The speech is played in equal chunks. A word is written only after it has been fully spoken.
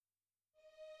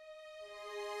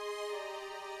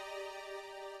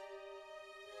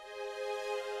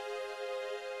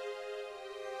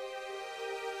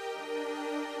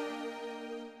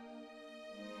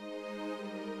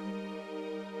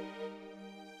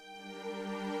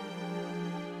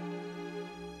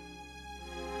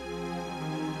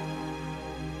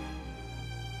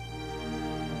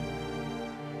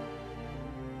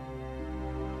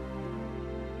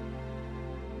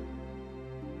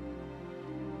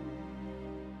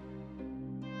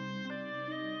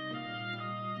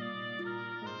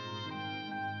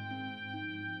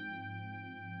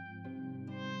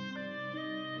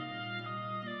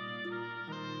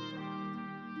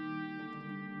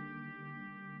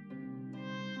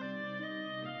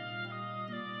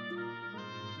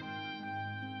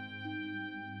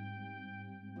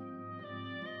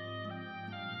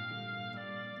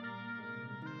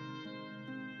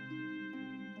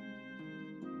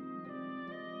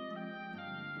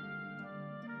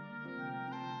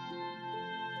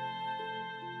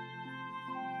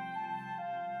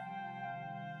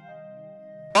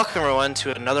Welcome everyone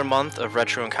to another month of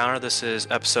Retro Encounter. This is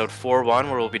episode 4-1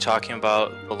 where we'll be talking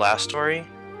about The Last Story.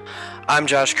 I'm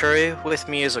Josh Curry. With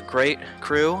me is a great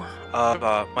crew of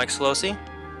Mike Solosi.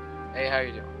 Hey, how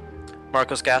you doing?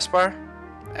 Marcos Gaspar.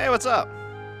 Hey, what's up?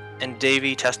 And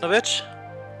Davey Tesnovich.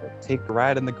 Take a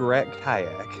ride in the Garat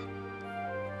kayak.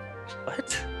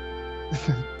 What?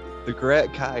 The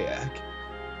Garat kayak.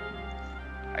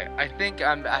 I think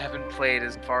I haven't played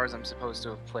as far as I'm supposed to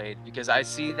have played because I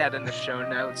see that in the show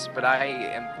notes, but I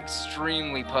am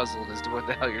extremely puzzled as to what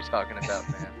the hell you're talking about,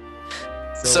 man.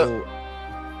 So-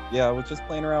 Yeah, I was just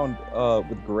playing around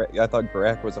with Garak. I thought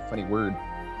Garak was a funny word.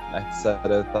 I thought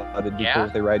it'd be cool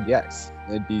if they ride yaks.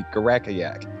 It'd be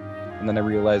Garakayak. And then I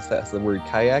realized that has the word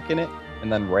kayak in it.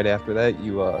 And then right after that,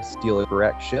 you steal a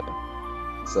Garak ship.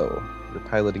 So you're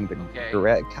piloting the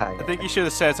Garak kayak. I think you should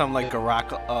have said something like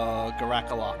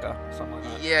Garakalaka, something like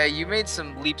that. Yeah, you made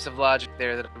some leaps of logic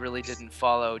there that I really didn't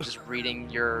follow. Just reading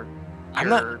your I'm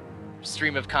not-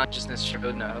 stream of consciousness show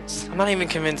notes. I'm not even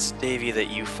convinced, Davey, that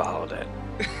you followed it.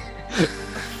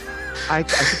 I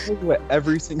can tell you what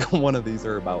every single one of these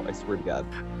are about, I swear to God.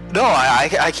 No,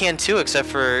 I can too, except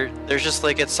for there's just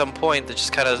like at some point that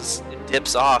just kind of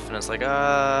dips off and it's like,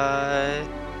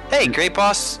 hey, great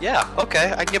boss. Yeah,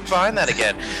 okay, I can get behind that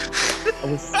again. I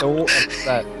was so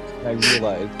upset when I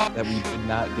realized that we did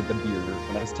not get the beer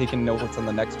when I was taking notes on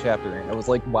the next chapter, and I was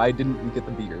like, why didn't we get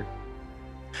the beer?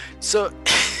 So,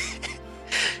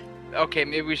 Okay,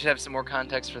 maybe we should have some more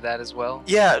context for that as well.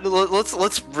 yeah,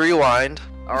 let's rewind.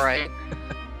 All right.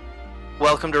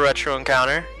 Welcome to Retro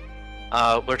Encounter.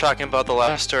 We're talking about The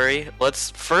Last Story.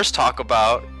 Let's first talk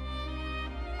about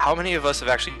how many of us have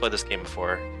actually played this game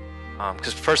before.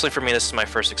 Because personally for me, this is my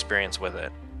first experience with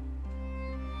it.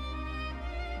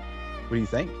 What do you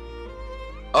think?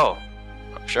 Oh,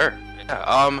 sure.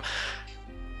 Yeah.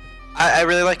 I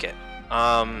really like it.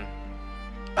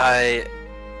 I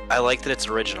like that it's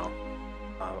original.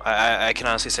 I can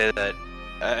honestly say that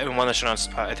in one of the show notes,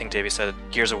 I think Davey said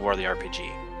Gears of War the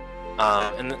RPG.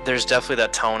 And there's definitely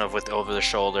that tone of with over the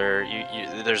shoulder.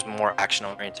 There's more action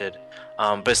oriented,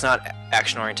 but it's not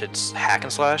action oriented hack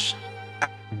and slash,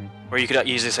 where you could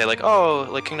easily say like, oh,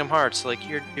 like Kingdom Hearts, like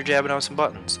you're jabbing on some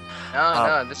buttons.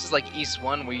 No, this is like East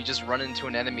 1 where you just run into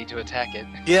an enemy to attack it.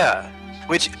 Yeah,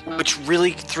 which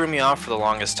really threw me off for the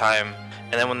longest time.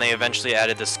 And then when they eventually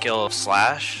added the skill of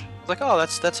slash, I was like, oh,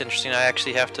 that's interesting. I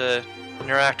actually have to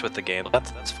interact with the game.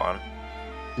 That's fun.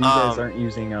 You guys aren't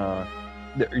using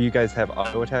you guys have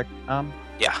auto attack?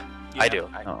 Yeah, I do.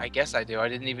 I guess I do. I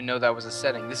didn't even know that was a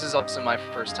setting. This is also my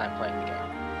first time playing the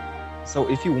game. So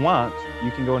if you want,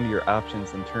 you can go into your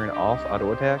options and turn off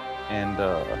auto attack, and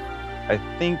I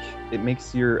think it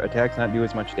makes your attacks not do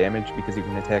as much damage because you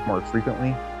can attack more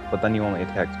frequently, but then you only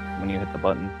attack when you hit the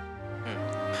button.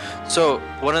 So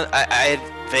I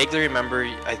vaguely remember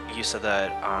you said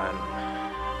that on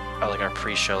like our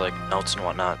pre-show like notes and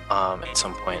whatnot at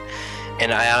some point,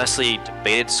 and I honestly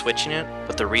debated switching it,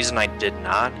 but the reason I did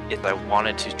not is I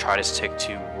wanted to try to stick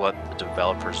to what the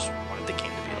developers wanted the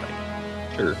game to be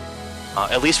like. Sure.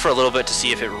 At least for a little bit to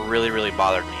see if it really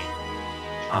bothered me.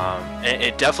 And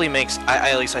it definitely makes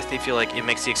at least I feel like it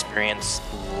makes the experience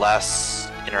less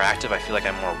interactive. I feel like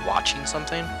I'm more watching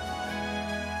something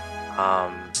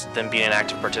than being an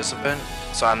active participant.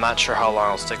 So I'm not sure how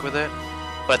long I'll stick with it.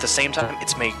 But at the same time,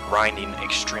 it's made grinding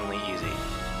extremely easy.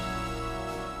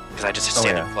 Because I just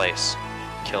stand in place,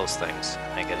 kills things,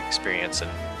 and I get experience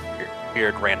and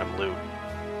weird random loot.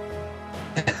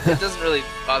 It doesn't really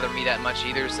bother me that much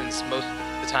either, since most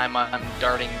of the time I'm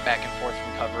darting back and forth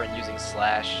from cover and using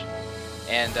slash,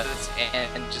 and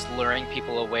just luring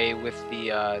people away with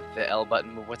the L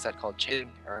button. What's that called?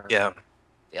 Or Yeah.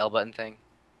 The L button thing,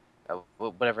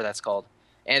 whatever that's called.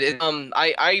 And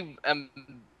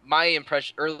my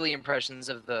early impressions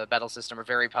of the battle system are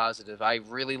very positive. I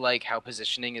really like how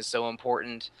positioning is so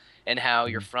important, and how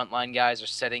your frontline guys are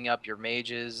setting up your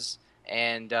mages.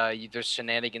 And there's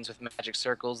shenanigans with magic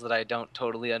circles that I don't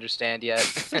totally understand yet,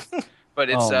 but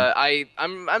it's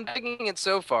I'm digging it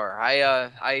so far.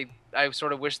 I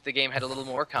sort of wish the game had a little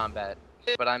more combat,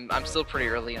 but I'm still pretty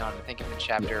early on. I think I'm in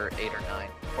chapter 8 or 9.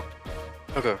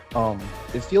 Okay.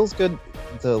 It feels good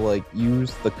to like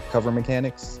use the cover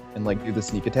mechanics and like do the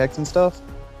sneak attacks and stuff,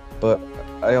 but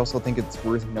I also think it's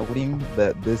worth noting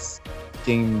that this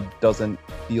game doesn't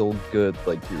feel good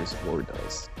like Gears of War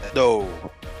does. No.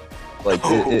 Like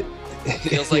it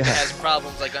feels like it has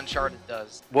problems like Uncharted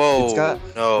does. Whoa. It's got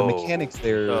no. the mechanics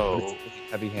there, No. but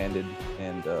it's heavy-handed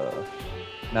and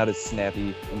not as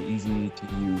snappy and easy to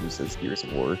use as Gears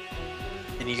of War.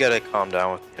 And you gotta calm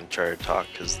down with the Uncharted talk,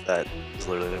 because that is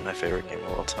literally my favorite game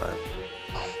of all time.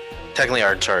 technically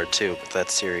Uncharted 2, but that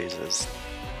series is.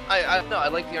 I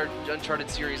like the Uncharted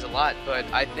series a lot, but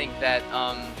I think that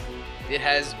it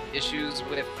has issues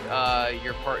with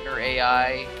your partner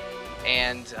AI,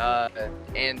 and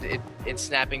it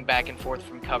snapping back and forth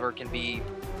from cover can be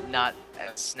not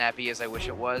as snappy as I wish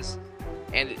it was,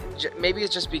 and maybe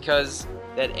it's just because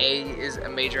that A is a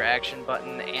major action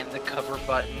button and the cover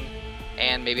button,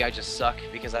 and maybe I just suck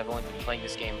because I've only been playing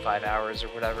this game 5 hours or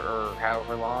whatever, or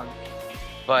however long,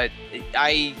 but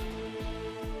I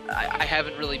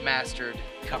haven't really mastered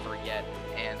cover yet,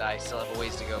 and I still have a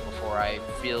ways to go before I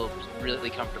feel really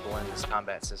comfortable in this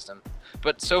combat system.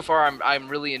 But so far, I'm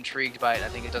really intrigued by it. I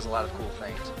think it does a lot of cool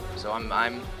things. So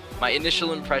my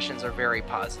initial impressions are very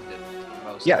positive.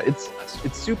 Yeah, it's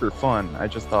super fun. I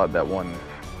just thought that one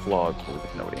flaw was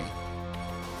worth noting.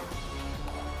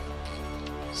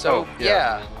 So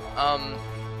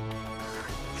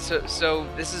So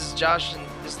this is Josh, and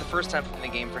this is the first time playing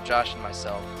the game for Josh and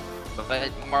myself.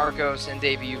 But Marcos and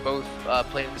Davey, you both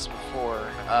played this before.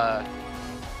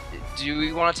 Do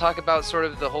we want to talk about sort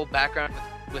of the whole background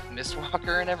with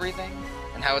Mistwalker and everything,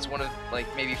 and how it's one of like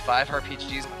maybe 5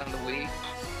 RPGs on the Wii?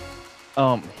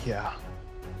 Yeah.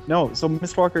 No, so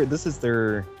Mistwalker, this is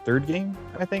their 3rd game,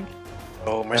 I think.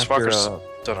 Oh, Mistwalker's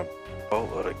done a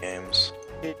boatload of games.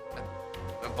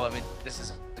 Well, I mean, this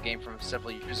is a game from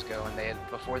several years ago, and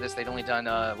before this they'd only done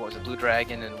Blue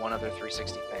Dragon and one other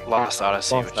 360 thing. Lost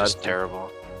Odyssey, which is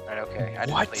terrible. Right, okay. I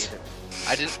didn't What? play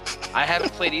either. I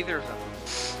haven't played either of them.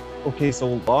 Okay,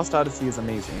 so Lost Odyssey is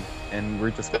amazing, and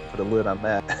we're just gonna put a lid on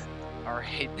that. All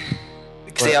right.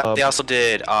 They also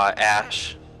did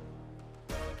Ash,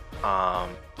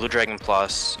 Blue Dragon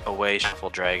Plus, Away, Shuffle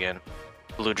Dragon,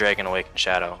 Blue Dragon Awakened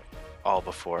Shadow, all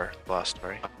before Lost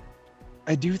Story.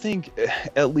 I do think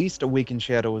at least Awakened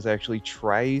Shadow was actually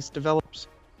Trice developed.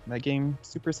 That game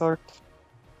super sucked,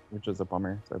 which is a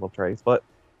bummer. So I love Trice, but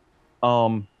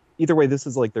either way, this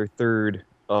is like their 3rd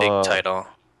big title.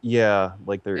 Yeah,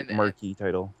 like their marquee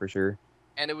title for sure.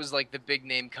 And it was like the big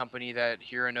name company that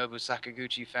Hironobu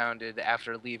Sakaguchi founded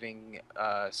after leaving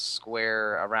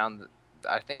Square around.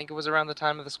 I think it was around the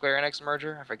time of the Square Enix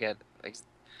merger.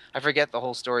 I forget the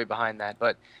whole story behind that,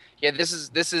 but yeah, this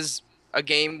is a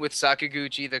game with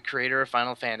Sakaguchi, the creator of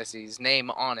Final Fantasy's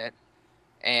name on it,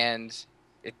 and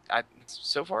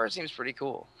so far it seems pretty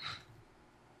cool.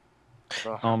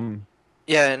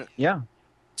 Yeah.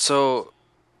 So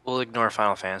we'll ignore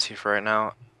Final Fantasy for right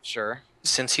now. Sure.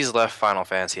 Since he's left Final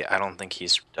Fantasy, I don't think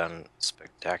he's done a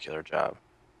spectacular job.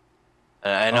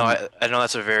 And I know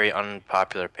that's a very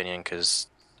unpopular opinion because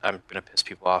I'm gonna piss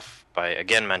people off by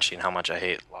again mentioning how much I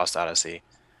hate Lost Odyssey.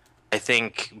 I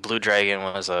think Blue Dragon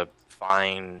was a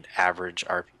fine, average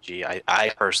RPG. I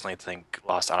personally think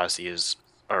Lost Odyssey is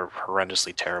a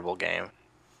horrendously terrible game.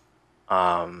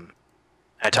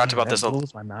 I talked about this. That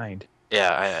blows my mind.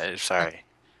 Yeah, sorry.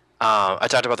 I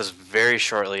talked about this very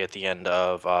shortly at the end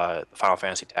of the Final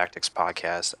Fantasy Tactics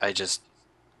podcast.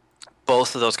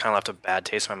 Both of those kind of left a bad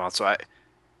taste in my mouth. So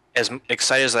as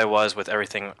excited as I was with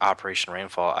everything Operation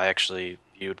Rainfall, I actually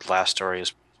viewed Last Story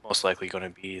as most likely going to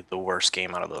be the worst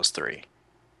game out of those 3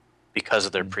 because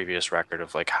of their previous record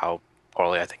of like how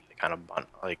poorly I think they kind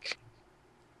of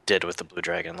did with the Blue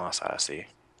Dragon Lost Odyssey.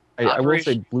 I will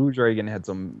say Blue Dragon had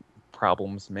some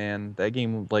problems, man. That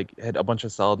game like had a bunch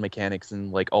of solid mechanics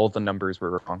and like all the numbers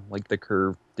were wrong. Like the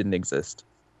curve didn't exist.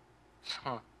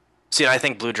 Huh. See, I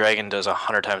think Blue Dragon does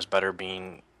 100 times better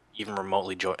being even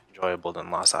remotely enjoyable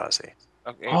than Lost Odyssey.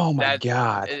 Okay, Oh my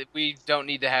god. We don't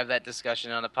need to have that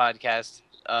discussion on a podcast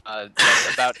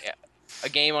about a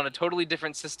game on a totally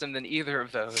different system than either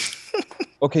of those.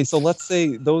 Okay, so let's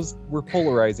say those were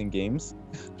polarizing games.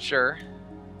 Sure.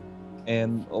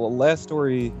 And Last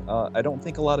Story, I don't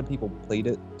think a lot of people played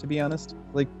it, to be honest,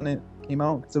 like when it came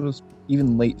out, because it was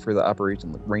even late for the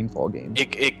Operation Rainfall game.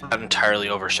 It got entirely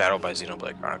overshadowed by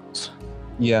Xenoblade Chronicles.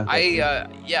 Yeah.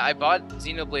 I bought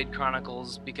Xenoblade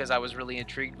Chronicles because I was really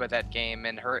intrigued by that game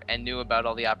and knew about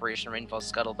all the Operation Rainfall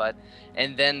scuttlebutt,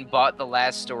 and then bought the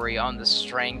Last Story on the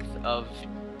strength of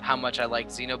how much I liked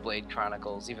Xenoblade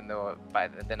Chronicles, even though by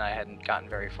then I hadn't gotten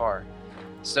very far.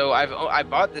 So I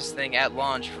bought this thing at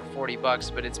launch for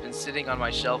 $40, but it's been sitting on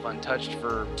my shelf untouched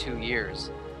for 2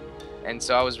 years. And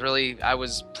so I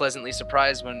was pleasantly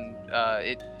surprised when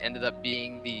it ended up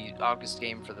being the August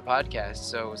game for the podcast.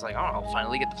 So it was like, oh, I'll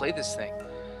finally get to play this thing.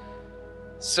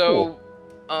 So,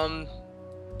 can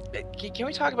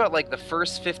we talk about like the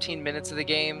first 15 minutes of the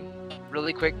game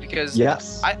really quick? Because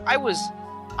yes, I was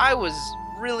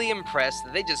really impressed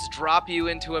that they just drop you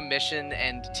into a mission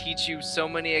and teach you so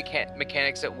many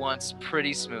mechanics at once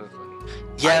pretty smoothly.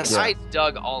 Yes, I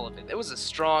dug all of it. It was a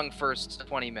strong first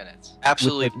 20 minutes.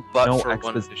 absolutely. With, like, But no for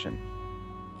exposition.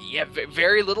 Yeah,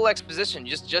 very little exposition.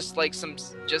 Just like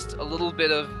just a little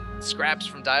bit of scraps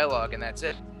from dialogue, and that's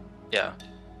it. yeah,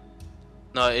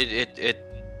 no,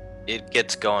 it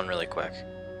gets going really quick.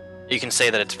 You can say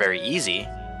that it's very easy,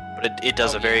 but it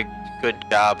does a very good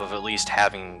job of at least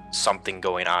having something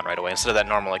going on right away instead of that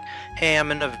normal like, hey,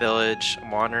 I'm in a village, I'm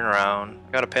wandering around,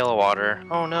 got a pail of water.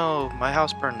 Oh no, my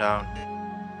house burned down.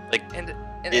 Like,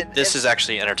 this is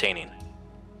actually entertaining.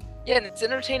 Yeah, and it's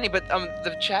entertaining, but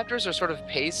the chapters are sort of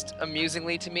paced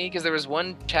amusingly to me because there was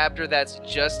one chapter that's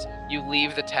just you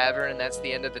leave the tavern and that's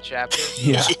the end of the chapter.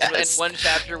 Yeah. Yes. And one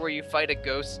chapter where you fight a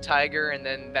ghost tiger and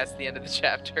then that's the end of the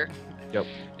chapter. Yep.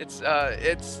 It's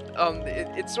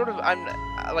sort of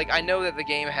I know that the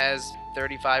game has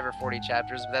 35 or 40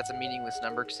 chapters, but that's a meaningless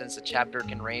number since a chapter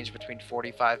can range between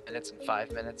 45 minutes and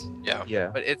 5 minutes. Yeah. Yeah.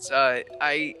 But it's I'm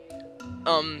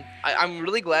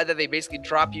really glad that they basically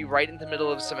drop you right in the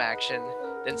middle of some action,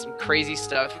 then some crazy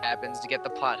stuff happens to get the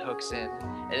plot hooks in,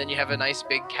 and then you have a nice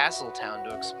big castle town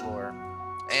to explore.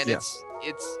 And Yeah.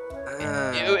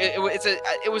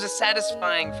 it was a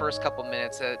satisfying first couple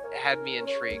minutes that had me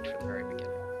intrigued from the very beginning.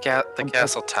 The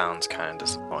castle town's kind of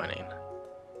disappointing.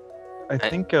 I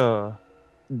think,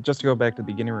 just to go back to the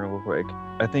beginning real quick,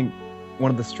 I think one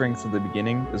of the strengths of the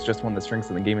beginning is just one of the strengths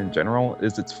of the game in general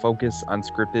is its focus on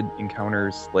scripted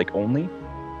encounters like only.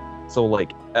 So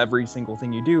like every single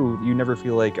thing you do, you never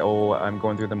feel like, oh, I'm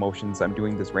going through the motions, I'm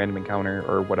doing this random encounter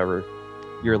or whatever.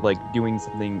 You're like doing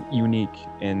something unique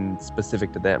and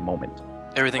specific to that moment.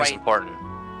 Everything's Right. important.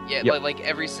 Yeah, Yep. like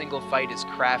every single fight is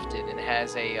crafted and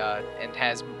has an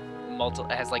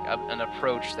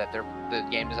approach that the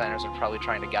game designers are probably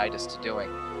trying to guide us to doing.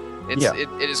 Yeah.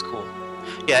 It is cool.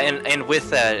 Yeah, and with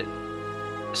that,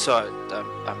 so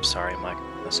I'm sorry, Mike.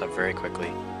 This up very quickly.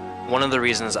 One of the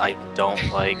reasons I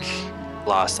don't like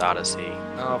Lost Odyssey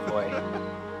Oh boy.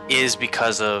 is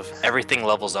because of everything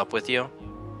levels up with you.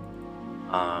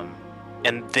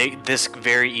 And this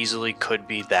very easily could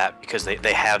be that because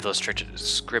they have those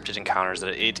scripted encounters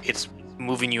that it's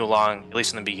moving you along, at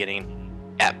least in the beginning,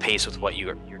 at pace with what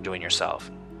you're doing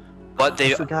yourself. But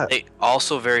I forgot. they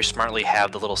also very smartly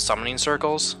have the little summoning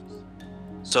circles.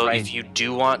 So Right. if you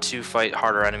do want to fight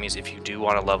harder enemies, if you do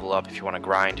want to level up, if you want to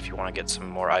grind, if you want to get some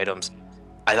more items,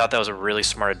 I thought that was a really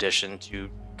smart addition to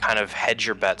kind of hedge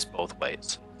your bets both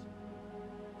ways.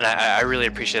 And I really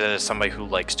appreciate that as somebody who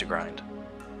likes to grind.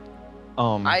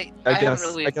 I I haven't guess-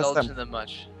 really I guess indulged that- in them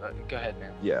much. Go ahead,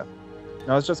 man. Yeah.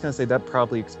 No, I was just gonna say that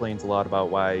probably explains a lot about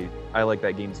why I like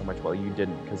that game so much while you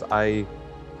didn't, because I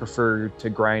prefer to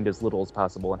grind as little as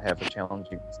possible and have a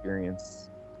challenging experience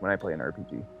when I play an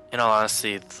RPG. In all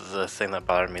honesty, the thing that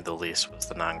bothered me the least was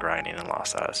the non-grinding in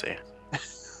Lost Odyssey.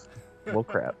 Well,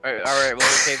 crap. All right. Well,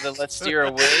 okay. Then let's steer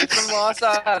away from Lost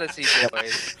Odyssey,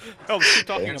 boys. Oh, let's keep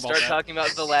talking And about start that. talking about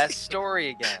the last story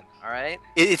again. All right.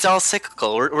 It's all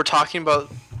cyclical. We're talking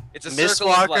about It's a Miss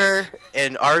circle of Walker life.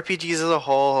 and RPGs as a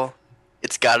whole.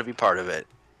 It's got to be part of it.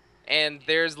 And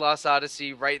there's Lost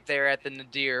Odyssey right there at the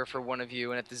nadir for one of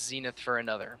you and at the zenith for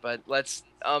another. But let's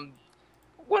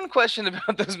one question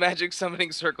about those magic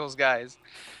summoning circles, guys.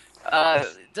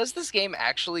 Does this game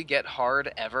actually get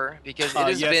hard ever? Because it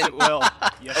has yes, been. it will.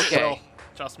 Yes, Okay. it will.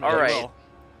 Trust me, All it right. will.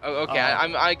 Oh, okay,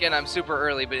 I'm super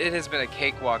early, but it has been a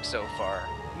cakewalk so far.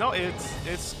 No,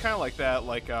 it's kind of like that.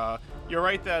 Like, you're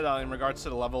right that in regards to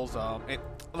the levels,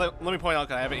 let me point out,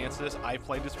 'cause I haven't answered this. I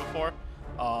played this before,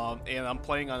 and I'm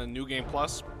playing on a New Game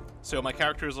Plus, so my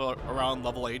character is around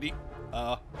level 80.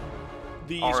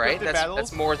 The All right, scripted battles,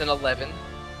 that's more than 11.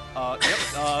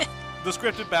 Yep. The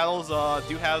scripted battles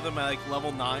do have them at like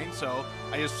level 9, so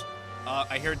I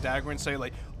hear Dagrin say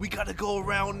like, "We gotta go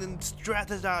around and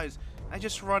strategize." I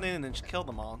just run in and just kill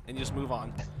them all and just move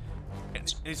on.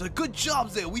 And he's like, "Good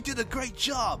job, Zay. We did a great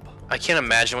job." I can't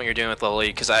imagine what you're doing with level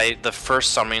 8 because the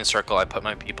first summoning circle I put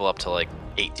my people up to like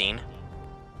 18,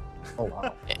 Oh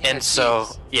wow. and so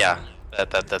yeah,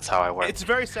 that's how I work. It's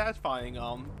very satisfying.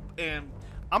 And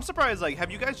I'm surprised. Like,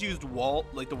 have you guys used the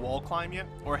wall climb yet,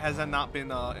 or has that not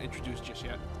been introduced just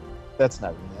yet? That's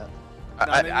not in yet.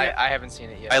 I haven't seen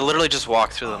it yet. I literally just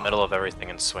walk through the middle of everything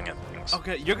and swing at things.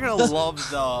 Okay, you're gonna love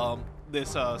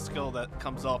this skill that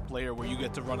comes up later, where you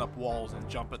get to run up walls and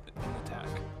jump and attack.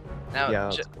 Now, Yeah,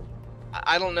 that's cool.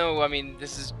 I don't know. I mean,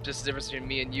 this is just the difference between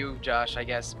me and you, Josh, I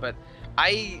guess. But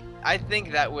I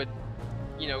think that would,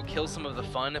 kill some of the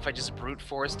fun if I just brute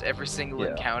forced every single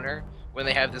Yeah. encounter when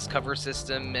they have this cover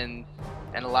system and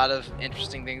a lot of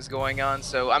interesting things going on.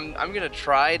 So I'm gonna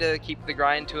try to keep the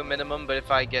grind to a minimum. But if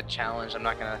I get challenged, I'm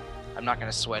not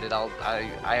gonna sweat it.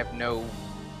 I have no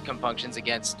compunctions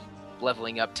against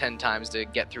leveling up 10 times to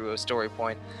get through a story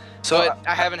point. So But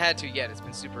I haven't had to yet. It's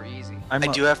been super easy. I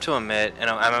do have to admit, and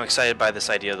I'm excited by this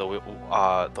idea of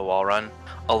the wall run.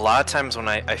 A lot of times when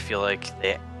I feel like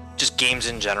just games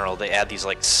in general, they add these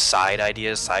like side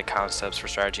ideas, side concepts for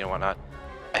strategy and whatnot.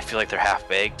 I feel like they're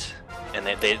half-baked, and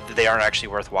they aren't actually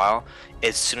worthwhile.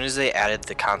 As soon as they added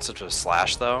the concept of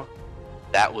slash, though,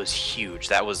 that was huge.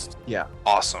 That was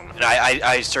awesome, and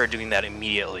I started doing that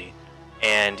immediately.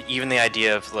 And even the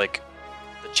idea of like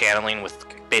the channeling with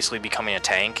basically becoming a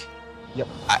tank. Yep.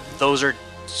 Those are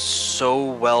so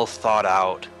well thought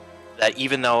out that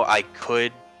even though I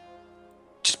could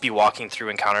just be walking through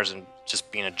encounters and just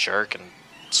being a jerk and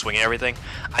swinging everything,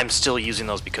 I'm still using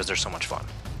those because they're so much fun.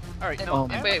 All right, And- now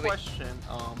I have wait, a wait. question.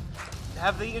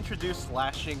 Have they introduced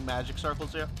slashing magic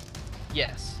circles yet?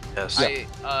 Yes. Yes.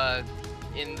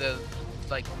 In the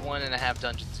like 1.5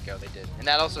 dungeons ago they did, and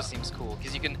that also seems cool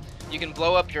because you can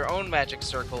blow up your own magic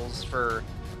circles for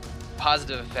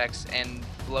positive effects and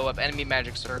blow up enemy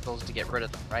magic circles to get rid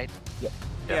of them, right?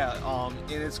 Yeah.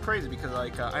 And it's crazy because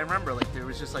like I remember like there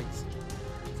was just like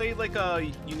say like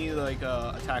you need to like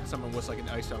attack someone with like an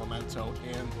ice elemental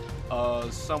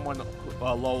and someone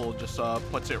Lowell just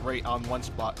puts it right on one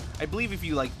spot. I believe if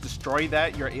you like destroy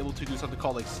that, you're able to do something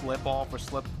called like slip off or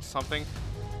slip something,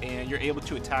 and you're able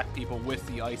to attack people with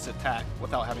the ice attack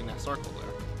without having that circle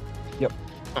there.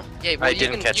 Yeah, but I you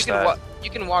didn't can, catch you can that. you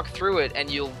can walk through it and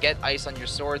you'll get ice on your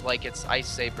sword like it's Ice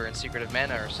Saber in Secret of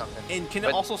Mana or something. And can it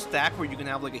But- also stack where you can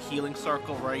have like a healing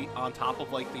circle right on top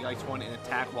of like the ice one and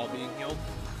attack while being healed?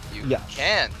 You Yes.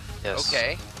 can. Yes.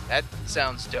 Okay, that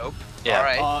sounds dope. Yeah. All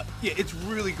right. Yeah, it's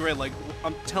really great. Like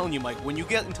I'm telling you, Mike, when you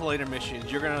get into later missions,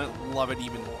 you're gonna love it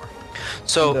even more.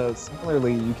 So And,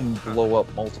 similarly, you can blow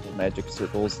up multiple magic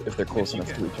circles if they're close Yes, you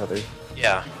enough can. to each other.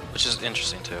 yeah, which is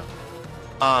interesting too.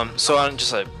 So on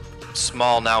just a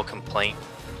small now complaint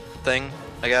thing,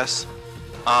 I guess.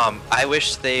 I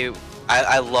wish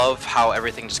I love how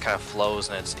everything just kind of flows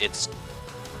and it's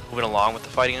moving along with the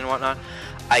fighting and whatnot.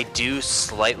 I do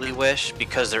slightly wish,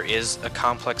 because there is a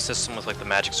complex system with like the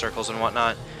magic circles and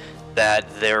whatnot, that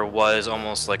there was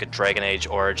almost like a Dragon Age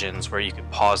Origins where you could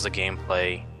pause the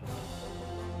gameplay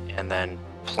and then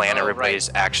plan Oh, everybody's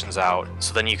actions out.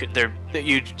 So then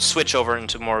you'd switch over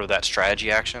into more of that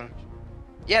strategy action.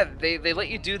 Yeah, they let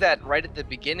you do that right at the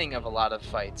beginning of a lot of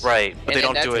fights. Right, but they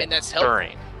And don't do it that's helpful.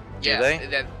 during. Do Yeah, they?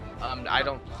 That, I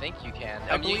don't think you can.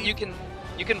 I I mean, believe-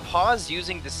 you can pause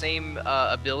using the same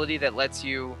ability that lets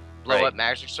you blow Right. up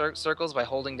magic circles by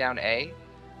holding down A.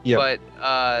 Yep. But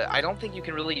I don't think you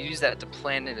can really use that to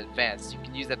plan in advance. You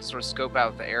can use that to sort of scope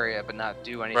out the area, but not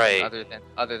do anything Right. other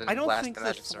than I don't blast think the the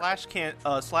magic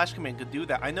circle. slash command could do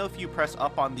that. I know if you press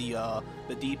up on the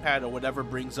D-pad or whatever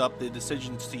brings up the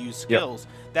decisions to use skills,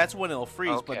 that's when it'll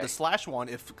freeze. But Okay. the slash one,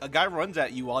 if a guy runs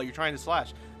at you while you're trying to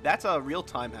slash, that's a real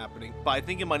time happening. But I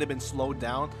think it might have been slowed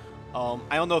down.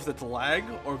 I don't know if that's lag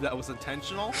or if that was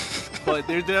intentional, but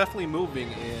they're definitely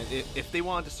moving. And if they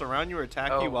wanted to surround you or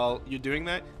attack Oh. you while you're doing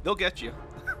that, they'll get you.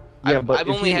 Yeah, I've, but I've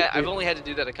if only you- had I've if- only had to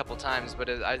do that a couple times, but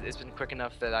it's been quick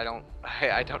enough that I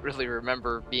don't really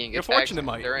remember being You're attacked fortunate,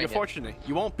 Mike. during You're it. fortunate.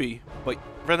 You won't be, but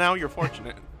for now, you're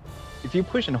fortunate. If you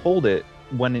push and hold it,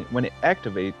 when it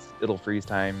activates, it'll freeze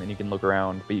time, and you can look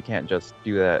around. But you can't just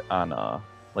do that on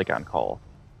like on call.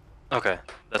 Okay,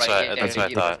 that's Right, what yeah, that's yeah, what I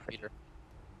yeah, thought. Peter.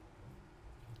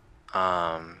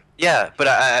 Yeah, but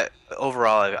I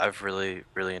overall I've really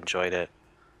enjoyed it.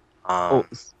 Oh,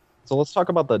 so let's talk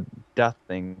about the death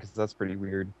thing because that's pretty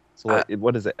weird. So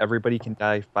what is it? Everybody can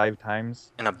die 5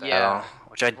 times. In a battle, Yeah.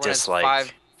 which I Everyone has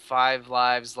dislike. five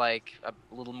lives, like a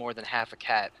little more than half a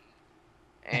cat,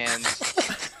 and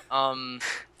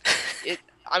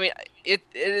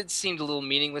it seemed a little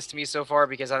meaningless to me so far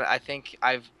because I think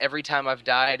every time I've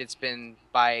died it's been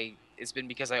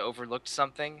because I overlooked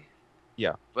something.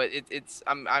 Yeah. But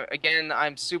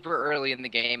I'm super early in the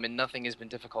game and nothing has been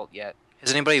difficult yet.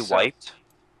 Has anybody So- wiped?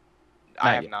 I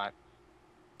Not have yet. not.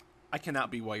 I cannot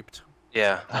be wiped.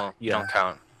 Yeah, well, you Yeah. don't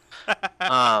count.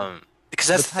 Because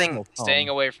that's the time thing. will come. Staying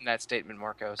away from that statement,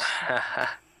 Marcos. Oh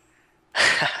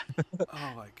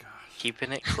my gosh.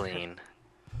 Keeping it clean.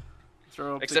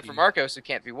 Throw up Except the for Marcos, who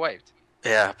can't be wiped.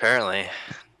 Yeah, apparently.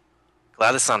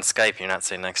 Glad it's on Skype. You're not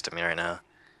sitting next to me right now.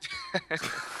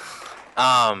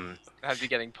 I'd be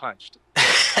getting punched.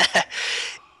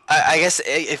 I guess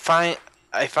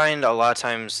I find a lot of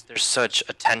times there's such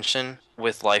a tension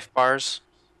with life bars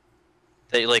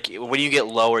that like when you get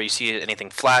low or you see anything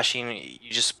flashing,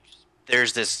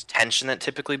 there's this tension that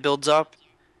typically builds up.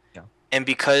 Yeah. And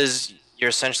because you're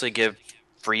essentially give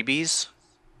freebies,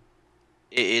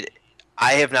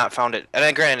 I have not found it.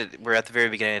 And granted, we're at the very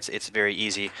beginning. It's very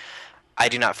easy. I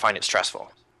do not find it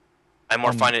stressful. I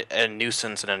more find it a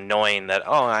nuisance and annoying that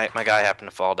my guy happened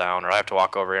to fall down, or I have to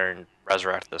walk over here and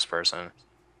resurrect this person.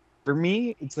 For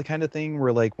me, it's the kind of thing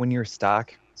where like when your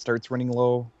stock starts running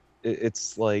low,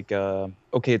 it's like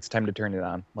okay, it's time to turn it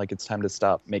on. Like it's time to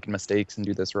stop making mistakes and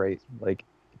do this right. Like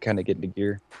kind of get into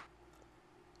gear.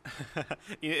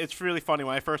 It's really funny.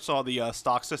 When I first saw the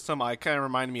stock system, I kind of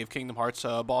reminded me of Kingdom Hearts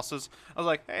bosses. I was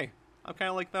like, hey, I'm kind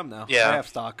of like them now. Yeah. I have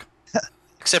stock.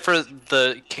 Except for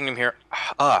the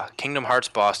Kingdom Hearts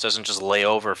boss doesn't just lay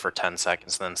over for 10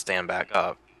 seconds and then stand back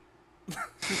up.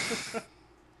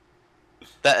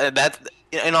 that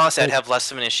in honesty, I'd have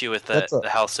less of an issue with the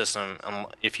health system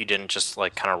if you didn't just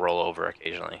like kind of roll over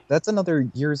occasionally. That's another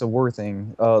Gears of War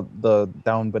thing. The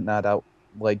down but not out.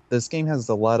 Like this game has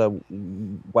a lot of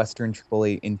Western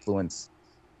AAA influence.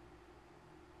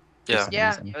 Yeah.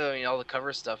 Yeah, I mean all the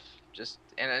cover stuff.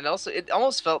 And also it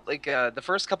almost felt like the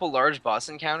first couple large boss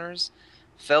encounters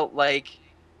felt like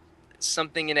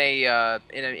something in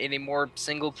a more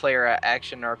single player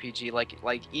action RPG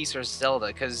like Ys or Zelda,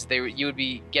 because you would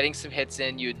be getting some hits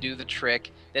in, you would do the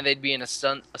trick, then they'd be in a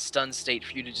stun state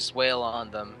for you to just wail on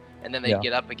them, and then they'd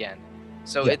get up again.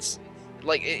 So it's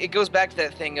like it goes back to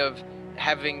that thing of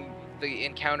having the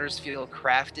encounters feel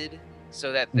crafted,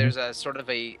 so that there's a sort of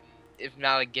if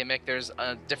not a gimmick, there's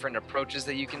different approaches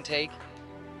that you can take.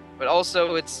 But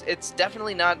also, it's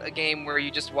definitely not a game where you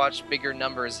just watch bigger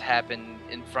numbers happen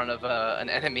in front of an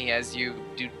enemy as you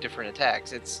do different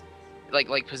attacks. It's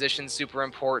like position's super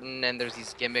important, and there's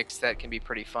these gimmicks that can be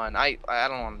pretty fun. I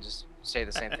don't want to just say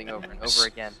the same thing over and over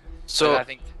again. So but I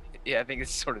think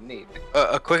it's sort of neat.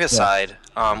 A quick aside,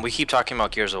 we keep talking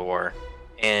about Gears of War,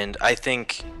 and I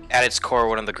think at its core,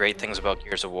 one of the great things about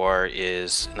Gears of War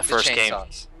is in the first game.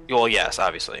 Well, yes,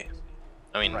 obviously.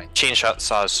 I mean,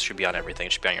 chainsaws should be on everything.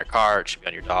 It should be on your car. It should be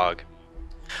on your dog.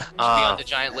 It should be on the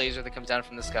giant laser that comes down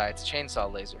from the sky. It's a chainsaw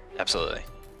laser. Absolutely.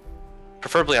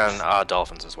 Preferably on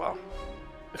dolphins as well.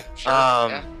 Sure.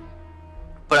 Yeah.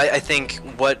 But I think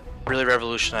what really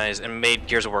revolutionized and made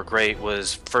Gears of War great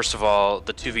was, first of all,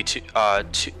 the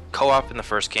 2v2 co-op in the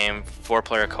first game,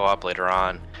 4-player co-op later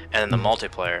on, and then the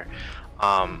multiplayer.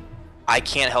 I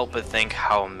can't help but think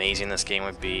how amazing this game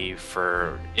would be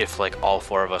if like all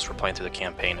 4 of us were playing through the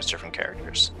campaign as different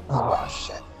characters. Oh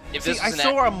shit! I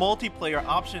saw a multiplayer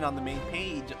option on the main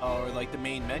page or like the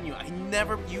main menu. I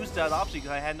never used that option because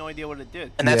I had no idea what it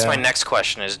did. And that's my next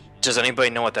question: is does anybody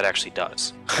know what that actually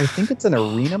does? I think it's an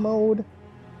arena mode.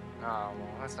 Oh, well,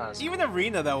 that's not as Even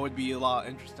arena though would be a lot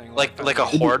interesting. Like a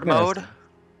horde mode.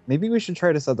 Maybe we should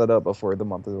try to set that up before the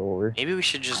month is over. Maybe we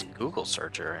should just Google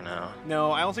search it right now.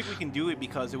 No, I don't think we can do it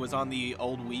because it was on the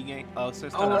old Wii game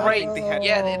system. Oh, right.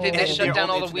 They shut down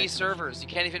all the Wii servers. You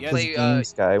can't even play.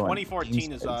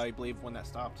 2014 is, I believe, when that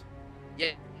stopped.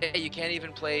 Yeah, you can't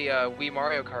even play Wii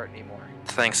Mario Kart anymore.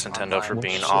 Thanks, Nintendo, for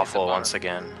being awful once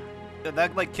again.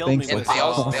 That like killed me.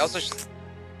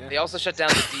 And they also shut down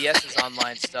the DS's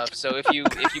online stuff. So if you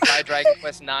buy Dragon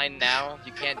Quest 9 now,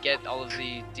 you can't get all of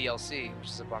the DLC, which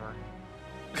is a bummer.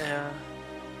 Yeah.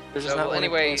 So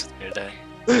anyway,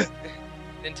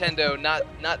 Nintendo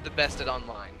not the best at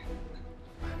online.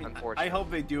 Unfortunately. I hope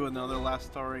they do another last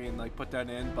story and like put that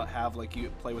in, but have like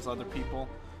you play with other people.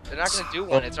 They're not going to do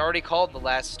one. It's already called The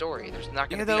Last Story. There's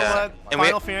not going to be one.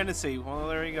 Final Fantasy. Well,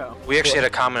 there you go. We actually had a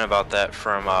comment about that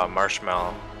from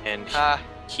Marshmallow, and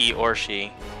he or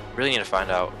she really need to find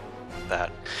out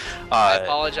that. I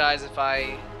apologize if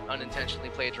I unintentionally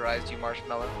plagiarized you,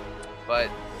 Marshmallow, but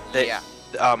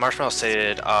Marshmallow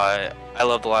stated, I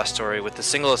love The Last Story with the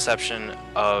single exception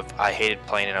of I hated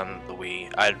playing it on the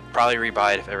Wii. I'd probably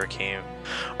rebuy it if it ever came,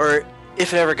 or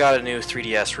if it ever got a new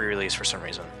 3DS re-release for some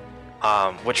reason.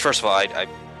 Which, first of all,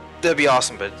 that'd be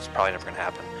awesome, but it's probably never going to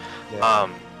happen. Yeah.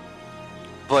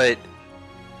 But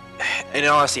in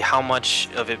honesty, how much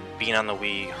of it being on the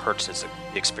Wii hurts its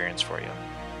experience for you?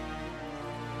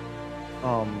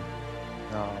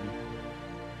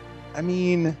 I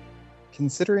mean,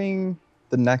 considering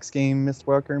the next game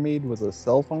Mistwalker made was a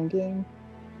cell phone game,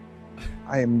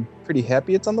 I am pretty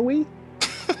happy it's on the Wii.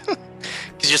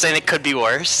 Because you're saying it could be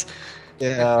worse?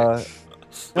 Yeah.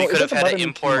 We could have had to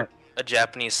import a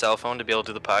Japanese cell phone to be able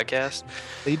to do the podcast.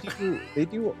 They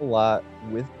do a lot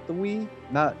with the Wii,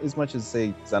 not as much as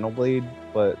say Xenoblade,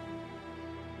 but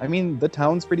I mean the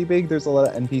town's pretty big. There's a lot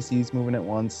of NPCs moving at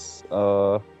once.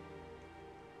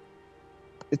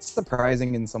 It's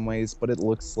surprising in some ways, but it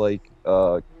looks like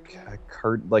like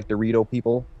Dorito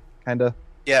people, kinda.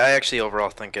 Yeah, I actually overall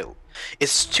think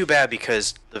it's too bad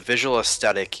because the visual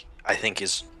aesthetic I think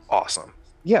is awesome.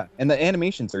 Yeah, and the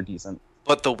animations are decent.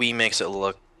 But the Wii makes it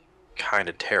look kind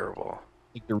of terrible.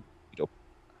 Like Dorito.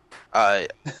 I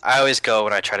always go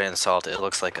when I try to insult it. It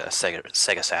looks like a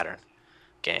Sega Saturn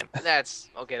game. That's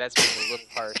okay. That's maybe a little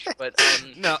harsh, but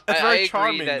No, it's I very agree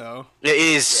charming that- though. It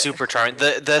is super charming.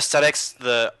 The aesthetics,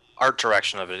 the art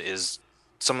direction of it is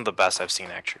some of the best I've seen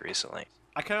actually recently.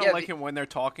 I kind of Yeah, like it when they're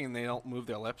talking and they don't move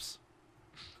their lips.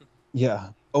 Yeah.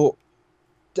 Oh,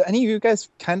 do any of you guys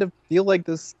kind of feel like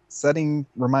this setting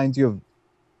reminds you of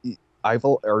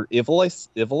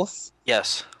Ivalice?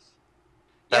 Yes,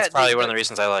 Yeah, that's probably one of the- the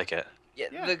reasons I like it. Yeah,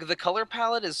 Yeah. the color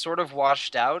palette is sort of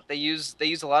washed out. They use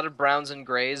a lot of browns and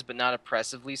grays, but not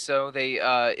oppressively so.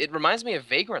 It reminds me of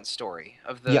Vagrant Story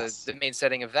of the Yes. the main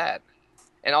setting of that,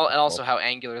 and also how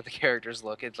angular the characters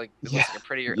look. It looks Yeah, like a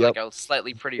prettier, yep. like a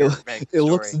slightly prettier Vagrant It Story.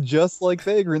 looks just like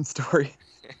Vagrant Story.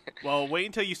 Well, wait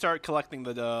until you start collecting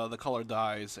the color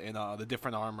dyes and the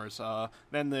different armors.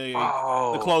 Then the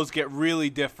Oh, clothes get really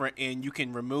different, and you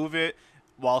can remove it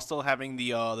while still having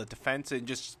the defense and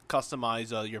just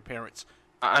customize your parents.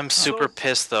 I'm super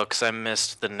pissed though because I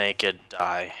missed the naked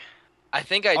dye. I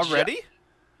think I Already?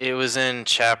 It was in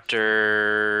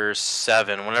chapter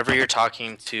 7. Whenever you're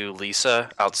talking to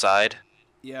Lisa outside.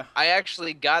 Yeah. I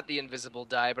actually got the invisible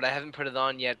dye, but I haven't put it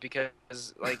on yet because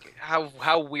like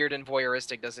how weird and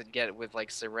voyeuristic does it get with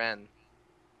like Siren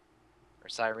or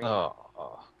Cyrene?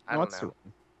 Oh, I don't know.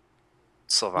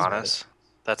 Sylvanas.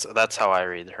 That's how I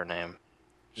read her name.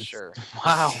 Sure.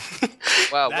 Wow.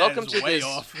 Well, That welcome is to way this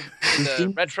off. the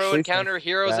Seems Retro placement, Encounter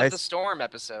Heroes of guys. the Storm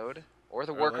episode or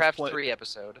the let's Warcraft play- 3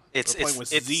 episode. It's We're playing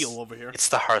with it's Zeal over here. it's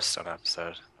the Hearthstone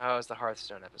episode. Oh, it's the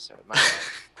Hearthstone episode. My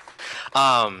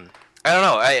bad. I don't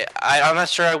know. I'm not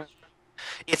sure.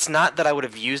 It's not that I would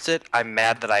have used it. I'm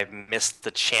mad that I missed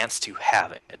the chance to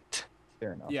have it.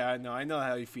 Fair enough. Yeah, I know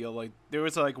how you feel. Like there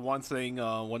was like one thing,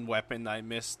 one weapon I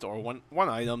missed, or one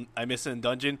item I missed in a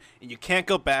dungeon, and you can't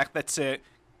go back. That's it.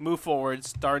 Move forward,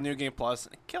 start a new game plus.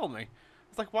 It killed me.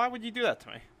 It's like, why would you do that to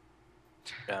me?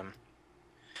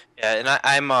 Yeah, and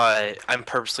I'm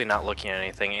purposely not looking at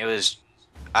anything.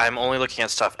 I'm only looking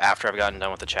at stuff after I've gotten done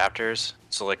with the chapters.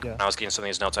 So like Yeah. when I was getting some of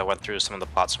these notes, I went through some of the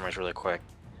plot summaries really quick.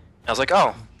 And I was like,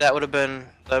 oh, that would have been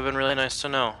really nice to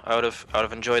know. I would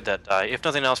have enjoyed that die. If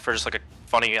nothing else, for just like a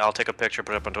funny, I'll take a picture,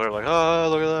 put it up on Twitter, like, oh,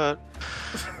 look at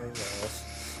that.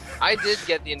 I did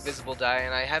get the invisible dye,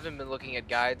 and I haven't been looking at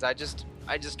guides. I just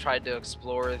tried to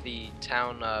explore the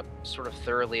town sort of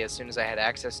thoroughly as soon as I had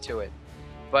access to it.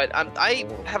 But I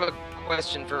have a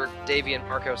question for Davey and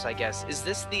Marcos, I guess. Is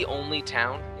this the only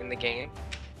town in the game?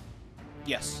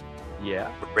 Yes.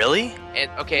 Yeah. Really? And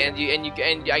okay,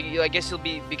 I guess you'll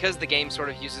be, because the game sort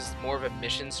of uses more of a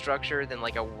mission structure than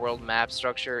like a world map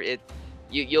structure.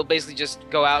 You'll basically just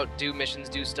go out, do missions,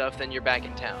 do stuff, then you're back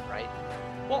in town, right?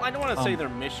 Well, I don't want to say they're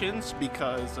missions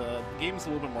because the game's a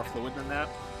little bit more fluid than that.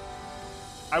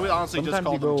 I would honestly just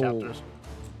call Sometimes them you go- chapters.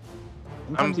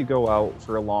 Sometimes you go out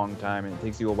for a long time and it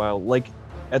takes you a while. Like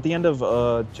at the end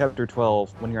of chapter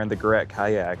 12, when you're on the Garat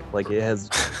kayak, like it has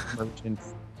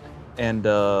merchants and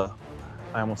I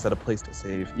almost said a place to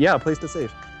save. Yeah, a place to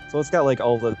save. So it's got like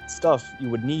all the stuff you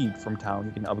would need from town.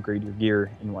 You can upgrade your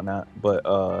gear and whatnot, but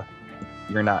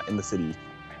you're not in the city,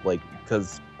 like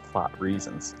because plot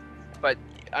reasons. But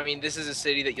I mean, this is a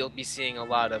city that you'll be seeing a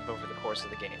lot of over the course of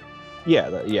the game. Yeah,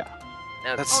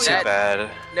 Now, That's that- too bad.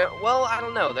 No, well, I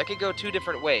don't know. That could go two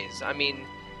different ways. I mean,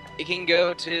 it can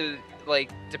go to like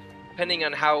depending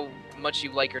on how much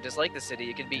you like or dislike the city.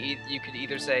 It could be you could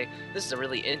either say this is a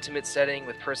really intimate setting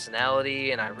with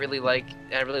personality, and I really like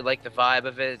the vibe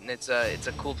of it, and it's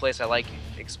a cool place I like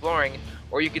exploring.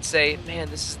 Or you could say, man,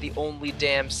 this is the only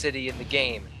damn city in the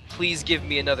game. Please give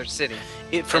me another city.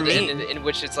 For And- me, and in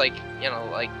which it's like, you know,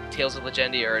 like Tales of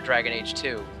Legendia or Dragon Age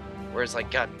 2, where it's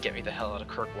like, God, get me the hell out of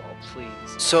Kirkwall, please.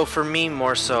 so for me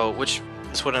more so, which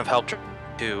this wouldn't have helped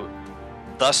too.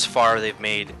 Thus far, they've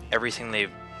made everything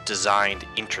they've designed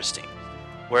interesting.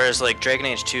 Whereas like Dragon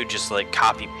Age 2 just like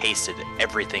copy pasted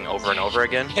everything over and over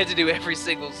again. You had to do every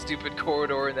single stupid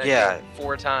corridor in that Yeah. game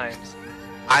 4 times.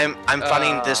 I'm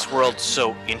finding this world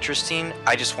so interesting.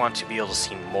 I just want to be able to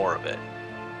see more of it.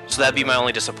 So that'd be my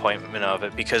only disappointment of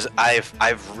it, because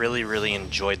I've really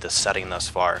enjoyed the setting thus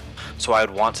far. So I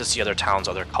would want to see other towns,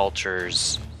 other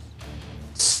cultures,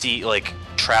 see like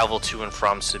travel to and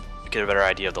from to get a better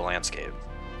idea of the landscape.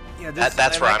 Yeah,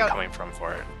 That's where I'm coming from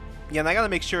for it. Yeah, and I gotta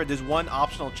make sure there's one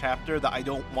optional chapter that I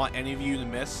don't want any of you to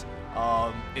miss.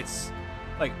 It's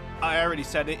like I already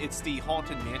said it. It's the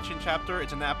Haunted Mansion chapter.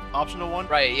 It's an optional one.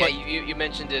 Right, yeah, But- you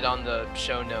mentioned it on the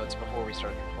show notes before we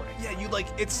started recording. Yeah, you like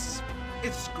it's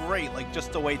great. Like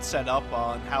just the way it's set up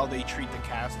on how they treat the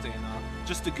cast and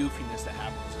just the goofiness that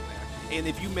happens in there. And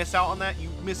if you miss out on that, you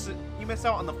miss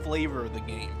out on the flavor of the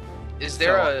game. Is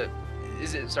there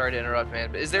is it? Sorry to interrupt,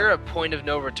 man, but is there a point of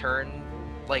no return,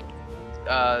 like,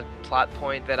 plot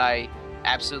point that I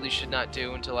absolutely should not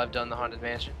do until I've done the Haunted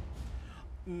Mansion?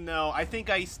 No, I think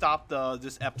I stopped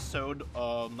this episode,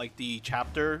 like the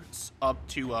chapters up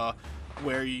to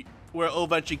where we'll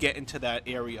eventually get into that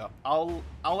area. I'll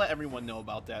let everyone know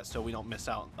about that so we don't miss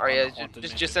out. All right, on the yeah, Haunted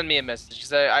just Mansion. send me a message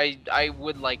because I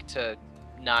would like to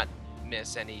not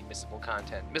miss any missable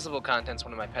content. Missable content's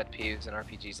one of my pet peeves in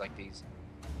RPGs like these.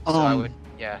 So I would,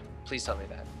 yeah, please tell me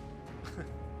that.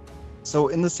 So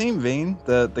in the same vein,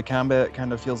 the combat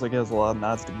kind of feels like it has a lot of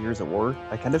nods to Gears of War.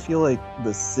 I kind of feel like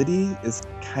the city is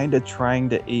kind of trying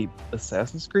to ape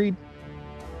Assassin's Creed.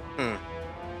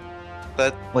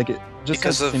 That Like it just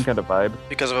has Because the of- same kind of vibe.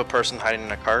 because of a person hiding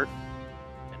in a cart,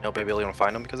 and nobody will be able to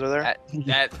find them because they're there.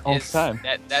 That All the is time.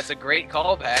 that's a great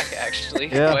callback, actually.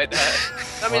 Yeah. But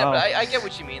I mean, Wow. I get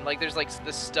what you mean. Like, there's like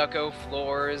the stucco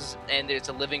floors, and it's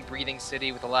a living, breathing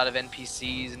city with a lot of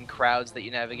NPCs and crowds that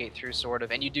you navigate through, sort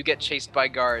of. And you do get chased by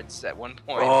guards at one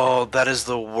point. Oh, that is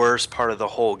the worst part of the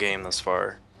whole game thus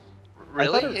far.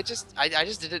 Really? thought I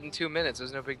just did it in 2 minutes. It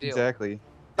was no big deal. Exactly.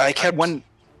 I kept When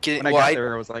getting. I Well, got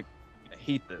there, I was like, I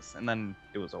hate this, and then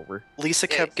it was over. Lisa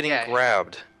Yeah, kept getting yeah.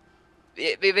 grabbed.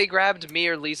 They grabbed me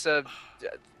or Lisa,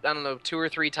 I don't know, 2 or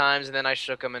 3 times, and then I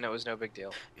shook them, and it was no big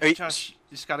deal. Are you- Josh, you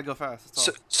just gotta go fast. That's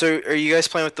So, all. so are you guys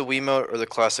playing with the Wiimote or the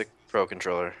classic Pro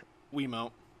controller?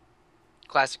 Wiimote.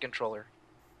 Classic controller.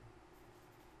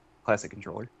 Classic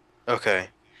controller. Okay.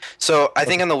 So I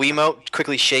think on the Wiimote,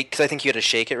 quickly shake, because I think you had to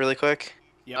shake it really quick.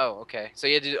 Yep. Oh, okay. So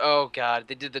you had to. Oh God,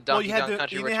 they did the Well, Donkey you had Kong to.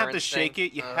 Country You didn't have to Returns shake thing.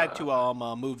 it. You had to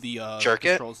move the Jerk it?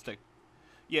 control stick.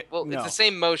 Yeah. Well, no. it's the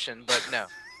same motion, but no.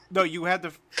 No, you had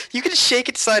to. You can shake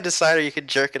it side to side, or you can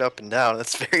jerk it up and down.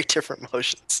 That's very different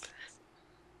motions.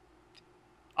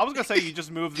 I was gonna say you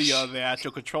just move the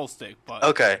actual control stick, but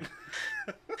Okay.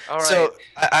 All right. So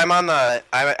I'm on the.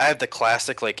 I have the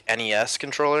classic like NES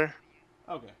controller.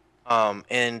 okay.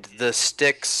 And the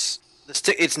sticks.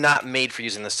 It's not made for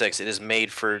using the sticks. It is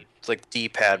made for like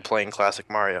D-pad playing classic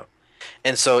Mario,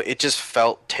 and so it just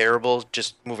felt terrible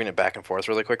just moving it back and forth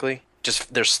really quickly.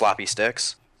 Just there's sloppy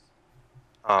sticks.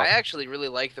 I actually really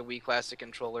like the Wii Classic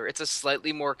controller. It's a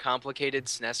slightly more complicated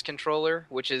SNES controller,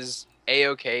 which is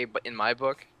a-okay, but in my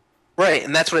book. Right,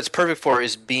 and that's what it's perfect for,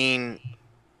 is being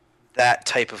that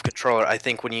type of controller. I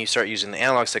think when you start using the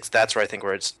analog sticks, that's where I think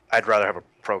I'd rather have a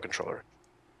pro controller.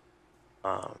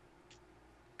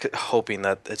 Hoping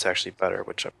that it's actually better,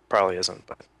 which it probably isn't.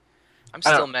 But I'm I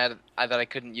don't- still mad that I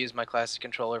couldn't use my classic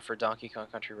controller for Donkey Kong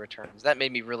Country Returns. That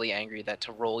made me really angry that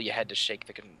to roll you had to shake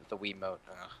the Wiimote.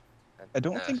 Ugh. I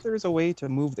don't think there's a way to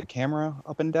move the camera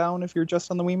up and down if you're just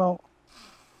on the Wiimote.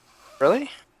 really,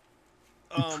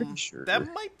 I'm pretty sure.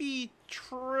 That might be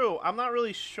true. I'm not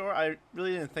really sure. I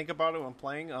really didn't think about it when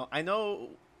playing. I know.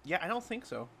 Yeah, I don't think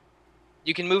so.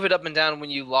 You can move it up and down when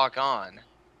you lock on,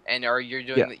 or you're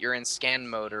doing Yeah. you're in scan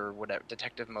mode or whatever,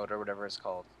 detective mode or whatever it's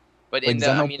called. But Like in the,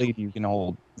 I mean, Xenoblade, you can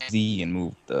hold Z and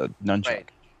move the nunchuck. right.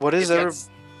 what is It's-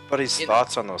 everybody's it-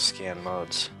 thoughts on those scan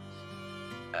modes?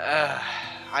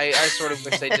 I sort of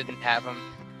wish they didn't have them.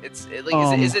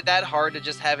 Is it that hard to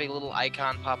just have a little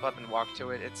icon pop up and walk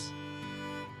to it?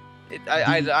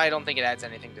 I don't think it adds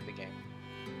anything to the game.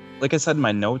 Like I said in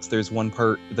my notes, there's one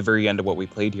part at the very end of what we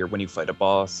played here when you fight a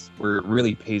boss where it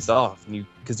really pays off, and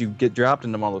because you get dropped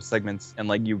into all those segments, and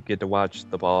like you get to watch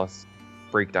the boss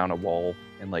break down a wall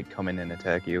and like come in and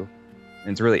attack you,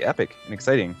 and it's really epic and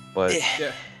exciting. But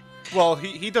Yeah. Well,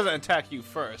 he doesn't attack you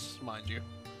first, mind you.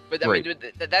 But I Right. mean,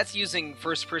 that's using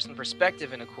first-person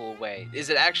perspective in a cool way. Is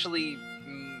it actually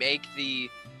make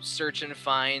the search and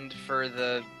find for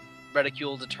the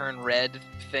reticule to turn red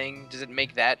thing? Does it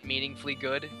make that meaningfully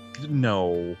good?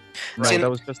 no, See, that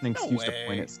was just an excuse to way.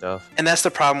 point at stuff. And that's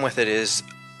the problem with it is,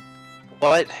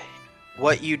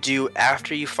 what you do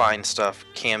after you find stuff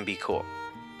can be cool.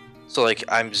 So like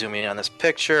I'm zooming in on this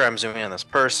picture, I'm zooming in on this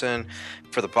person.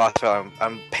 For the boss battle,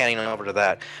 I'm panning over to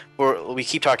that. We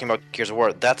keep talking about Gears of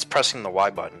War. That's pressing the Y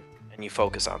button, and you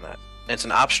focus on that. And it's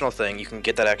an optional thing. You can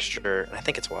get that extra. I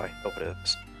think it's Y. I hope it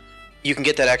is. You can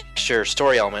get that extra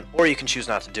story element, or you can choose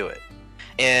not to do it.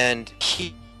 And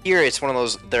here, it's one of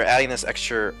those. They're adding this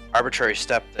extra arbitrary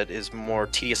step that is more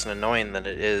tedious and annoying than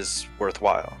it is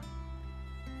worthwhile.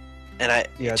 And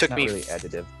Yeah, it it's took not me. really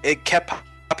additive. It kept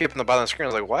popping up on the bottom of the screen. I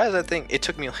was like, "Why is that thing?" It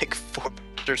took me like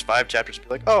 5 chapters to be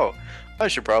like, "Oh, I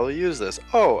should probably use this.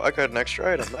 Oh, I got an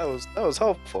extra item. That was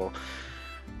helpful."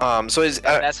 So is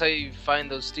That's how you find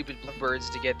those stupid bluebirds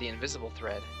to get the invisible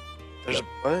thread. there's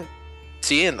what?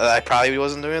 See, and I probably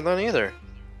wasn't doing that either.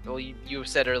 Well, you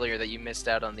said earlier that you missed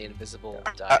out on the invisible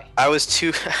I, die. I was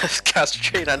too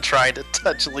concentrated on trying to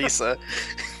touch Lisa.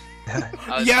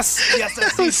 Yes,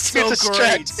 that I was scene's too so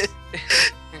great. distracted.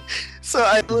 So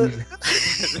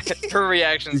Her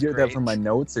reaction's You get great. that from my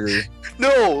notes, or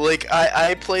no, like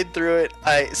I played through it.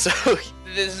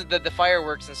 This is the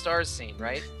fireworks and stars scene,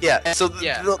 right? Yeah, so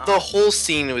Yeah, the whole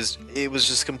scene was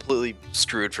just completely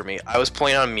screwed for me. I was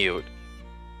playing on mute,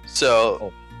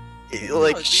 so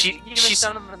like Oh, she you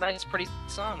sounded a nice, pretty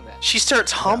song then. she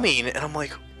starts humming, and I'm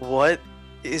like, what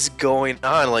is going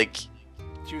on? Like,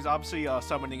 She was obviously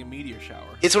summoning a meteor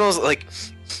shower. it's one of those like,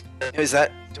 is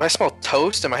that? Do I smell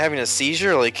toast? Am I having a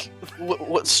seizure? Like,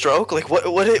 what stroke? Like,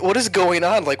 what is going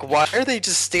on? Like, why are they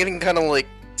just standing kind of like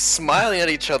smiling at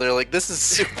each other? Like, this is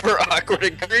super awkward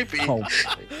and creepy. oh,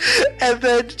 And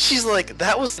then she's like,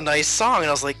 "That was a nice song," and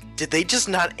I was like, "Did they just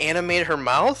not animate her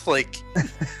mouth? Like,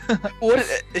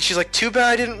 what?" And she's like, "Too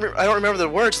bad I don't remember the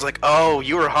words." It's like, "Oh,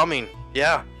 you were humming.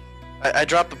 Yeah, I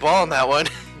dropped the ball on that one."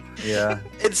 yeah.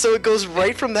 And so it goes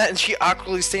right from that, and she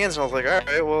awkwardly stands, and I was like,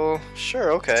 "All right, well,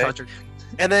 sure, okay." Touch her.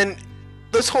 And then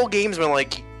this whole game's been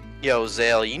like, "Yo,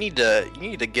 Zale, you need to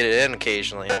get it in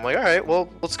occasionally." And I'm like, "All right, well,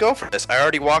 let's go for this." I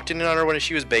already walked in on her when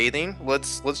she was bathing.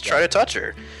 Let's try to touch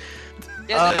her.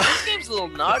 Yeah, this game's a little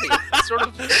naughty. It's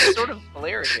sort of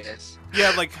hilarious.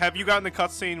 Yeah, like, have you gotten the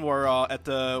cutscene where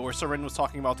where Seren was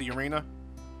talking about the arena?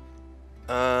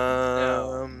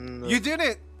 You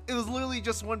didn't. It was literally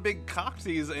just one big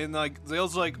cocktease, and like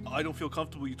Zale's like, I don't feel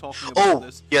comfortable you talking about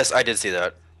this. Yes, I did see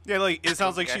that. Yeah, like it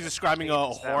sounds like Okay. she's describing a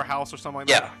whorehouse or something like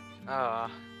Yeah. that.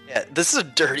 Yeah, this is a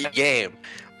dirty game.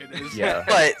 It is. Yeah.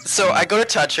 But so I go to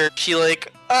touch her. She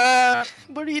like,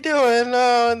 what are you doing?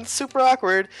 And super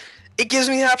awkward. It gives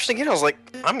me the option again. I was like,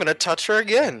 I'm gonna touch her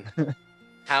again.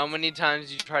 How many times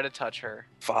did you try to touch her?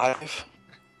 5.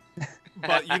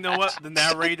 But you know what? The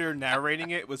narrator narrating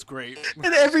it was great.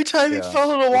 And every time he Yeah.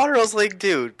 fell in the water, I was like,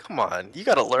 dude, come on. You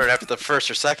gotta learn after the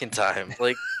first or second time.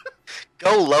 Like,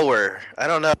 go lower. I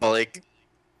don't know. Like,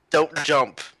 don't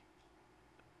jump.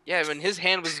 Yeah, when his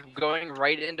hand was going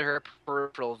right into her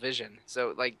peripheral vision,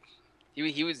 so like,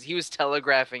 he was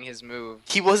telegraphing his move.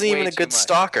 He wasn't way even a too good much.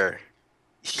 stalker.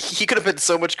 He could have been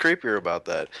so much creepier about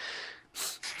that.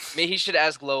 Maybe he should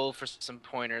ask Lowell for some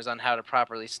pointers on how to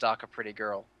properly stalk a pretty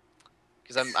girl.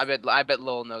 Because I bet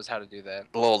Lowell knows how to do that.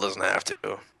 Lowell doesn't have to.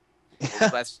 Well,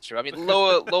 that's true. I mean,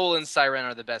 Lowell and Siren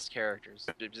are the best characters.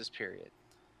 Just period.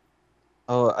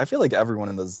 Oh, I feel like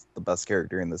everyone is the best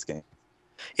character in this game.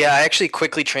 Yeah, I actually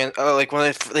quickly like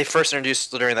when they first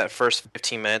introduced during that first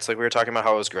 15 minutes, like we were talking about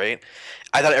how it was great.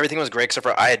 I thought everything was great except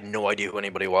for I had no idea who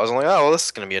anybody was. I'm like, oh, well, this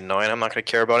is gonna be annoying. I'm not gonna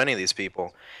care about any of these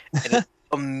people. And then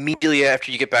immediately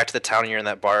after you get back to the town and you're in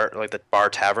that bar, like the bar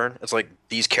tavern, it's like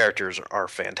these characters are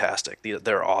fantastic.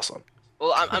 They're awesome.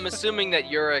 Well, I'm assuming that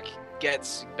Yurik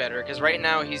gets better because right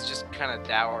now he's just kind of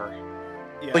dour.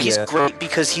 Yeah. But he's Yeah. great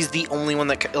because he's the only one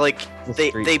that like The they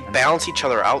street man. balance each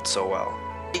other out so well.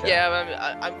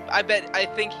 Yeah, I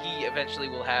think he eventually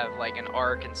will have like an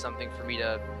arc and something for me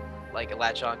to like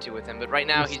latch onto with him. But right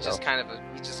now he's just kind of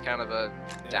a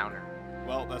downer.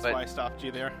 Well, that's But- why I stopped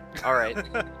you there. All right.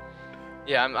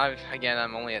 Yeah,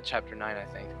 I'm only at chapter 9, I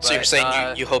think. So you're But,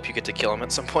 saying you hope you get to kill him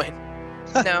at some point?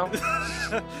 No,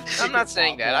 I'm not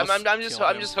saying that. I'm Kill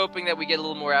him. just hoping that we get a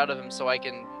little more out of him so I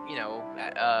can,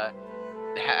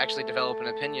 actually develop an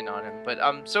opinion on him. But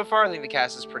so far I think the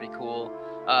cast is pretty cool.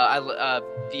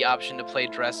 The option to play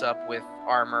dress up with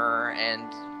armor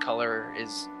and color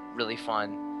is really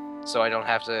fun, so I don't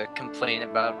have to complain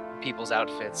about people's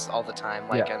outfits all the time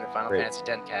like Yeah, on the Final great.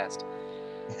 Fantasy X cast.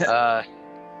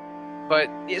 But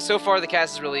yeah, so far the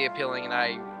cast is really appealing, and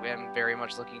I am very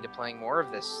much looking to playing more of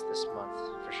this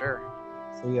month for sure.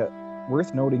 So yeah,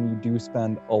 worth noting, you do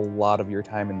spend a lot of your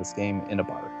time in this game in a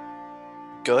bar.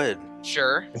 Good.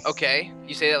 Sure. Okay.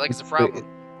 You say that like it's a It's- problem.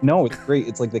 No, it's great.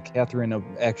 It's like the Catherine of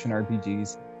action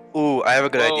RPGs. Ooh, I have a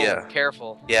good Whoa, idea.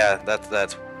 Careful. Yeah,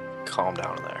 that's calm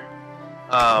down there.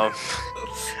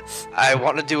 I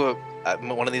want to do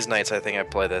one of these nights. I think I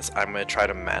play this. I'm gonna try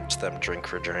to match them drink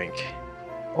for drink.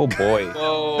 Oh boy,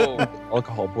 Whoa.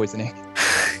 alcohol poisoning.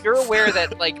 You're aware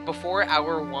that like before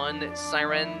hour 1,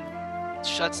 Siren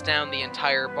shuts down the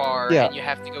entire bar, Yeah. and you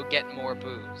have to go get more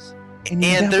booze. you And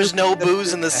never there's no get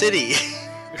booze in the city.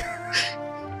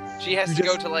 She has You to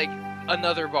go just- to like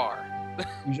another bar.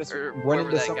 You just Or run wherever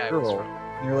into that some guy was girl, from.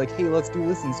 and you're like, "Hey, let's do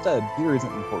this instead. Beer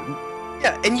isn't important."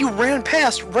 Yeah, and you ran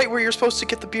past right where you're supposed to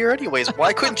get the beer anyways.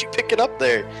 Why couldn't you pick it up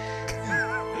there?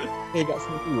 Hey, got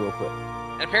some beer real quick.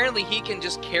 And apparently he can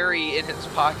just carry in his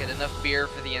pocket enough beer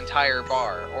for the entire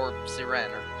bar, or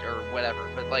Siren, or whatever.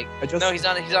 But like, I just no, he's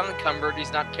not unencumbered.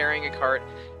 He's not carrying a cart.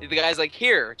 The guy's like,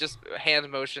 here, just hand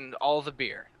motion all the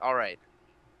beer. All right.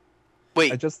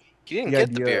 Wait, I just you didn't the get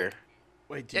the idea- beer.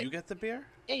 Wait, do you get the beer?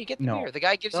 Yeah, you get the No. beer. The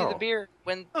guy gives you the No. beer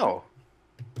when. Oh,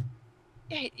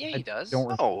 Yeah, he I does.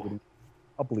 Don't Oh. remember.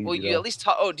 I'll believe Well, you. you though. at least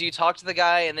talk. Oh, do you talk to the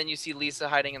guy and then you see Lisa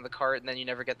hiding in the cart and then you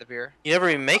never get the beer? you never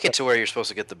even make it to where you're supposed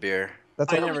to get the beer.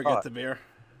 That's I what never thought. get the beer.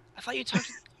 I thought you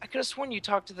talked. I could have sworn you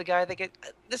talked to the guy that get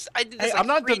this. I did this. Hey, like I'm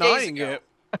not 3 days denying ago. it.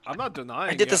 I'm not denying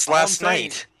I did it. this All I'm last saying-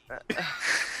 night.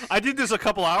 I did this a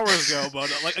couple hours ago, but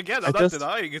like again, I'm I not just-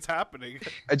 denying it's happening.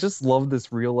 I just love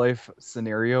this real life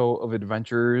scenario of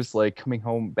adventurers like coming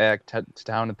home back to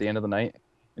town at the end of the night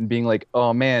and being like,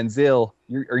 "Oh man, Zale,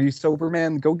 are you sober,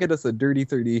 man? Go get us a dirty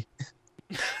 30."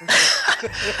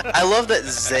 I love that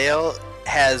Zale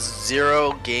has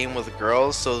 0 game with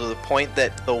girls, so to the point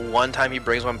that the one time he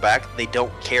brings one back, they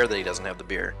don't care that he doesn't have the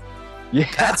beer. Yeah,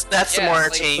 That's the Yeah, more like-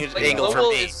 entertaining like angle for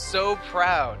Lowell me. is so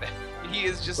proud. He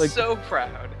is just Like- so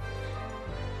proud.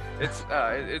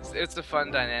 It's a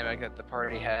fun dynamic that the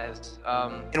party has.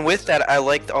 And with that, I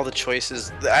liked all the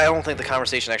choices. I don't think the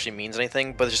conversation actually means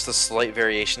anything, but just the slight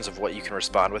variations of what you can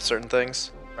respond with certain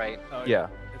things. right. Oh, Yeah.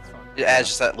 It's fun. It adds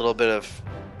just that little bit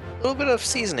of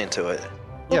seasoning to it. A little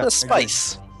Yeah, bit of I agree.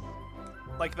 spice.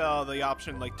 Like the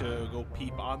option like to go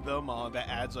peep on them, that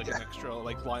adds like an extra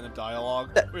like line of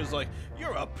dialogue. Where it's like,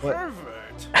 "You're a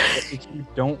pervert." if you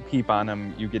don't peep on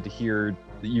them, you hear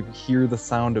the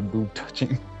sound of boob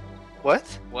touching. What?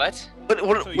 What?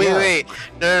 So, Wait, yeah. wait.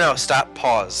 No. Stop.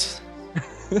 Pause.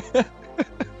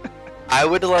 I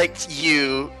would like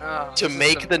you Oh, to this is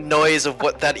make some- the noise of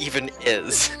what that even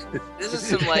is. This is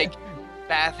some like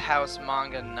bathhouse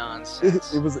manga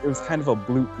nonsense. it was kind of a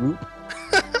bloop bloop.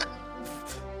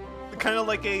 Kind of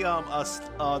like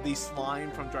the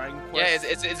slime from Dragon Quest. Yeah,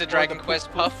 it's a Dragon the Quest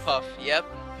poof puff puff. Yep.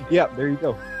 Yeah, there you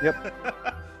go. Yep.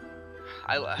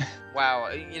 Wow.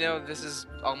 You know, this is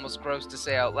almost gross to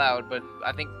say out loud, but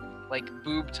I think like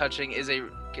boob touching is a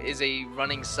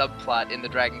running subplot in the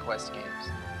Dragon Quest games.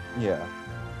 Yeah.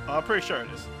 I'm pretty sure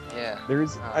it is. Yeah.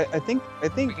 There's. I think.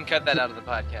 We can cut that out of the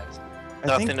podcast.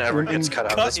 Nothing ever gets cut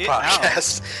out of Cut this it out.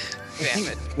 podcast. I Damn think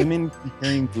it. women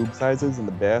comparing boob sizes in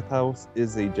the bathhouse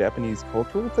is a Japanese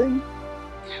cultural thing.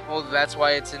 Well, that's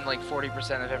why it's in like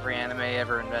 40% of every anime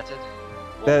ever invented.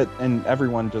 That and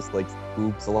everyone just likes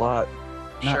boobs a lot.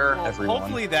 Not Sure. Well, everyone.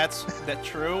 hopefully that's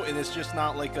true, and it's just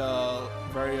not like a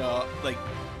very like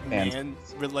Fan-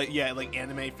 like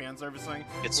anime fan service thing.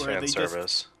 It's where fan they service.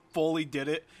 just fully did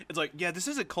it. It's like, yeah, this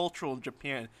isn't cultural in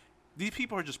Japan. These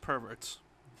people are just perverts.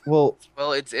 Well,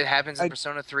 Well, it happens in I-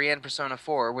 Persona 3 and Persona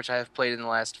 4, which I have played in the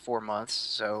last 4 months.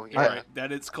 So yeah. Right,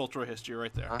 that is cultural history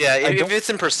right there. Yeah, if don't- it's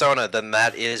in Persona, then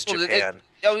that is Well, Japan.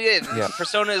 Oh yeah, Yeah.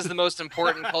 Persona is the most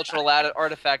important cultural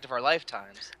artifact of our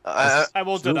lifetimes. I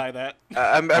will True. deny that.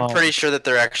 I'm Oh. pretty sure that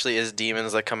there actually is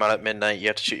demons that come out at midnight. You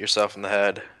have to shoot yourself in the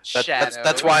head.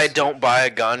 That's why I Shadows. don't buy a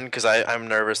gun, because I'm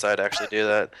nervous I'd actually do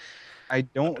that. I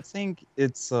don't think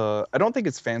it's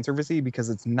fan servicey because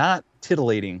it's not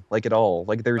titillating like at all.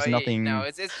 Like there's Oh, yeah, nothing. No,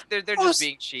 they're Well, just it's-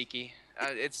 being cheeky.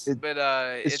 It's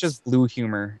it's just blue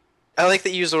humor. I like that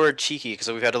you use the word cheeky, because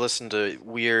we've had to listen to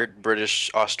weird British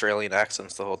Australian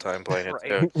accents the whole time playing it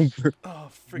Right. too.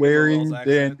 Oh, freaking Wearing Lowell's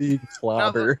accent. dandy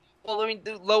clobber. Well, I mean,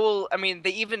 Lowell. I mean, they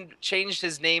even changed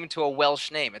his name to a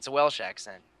Welsh name. It's a Welsh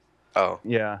accent. Oh.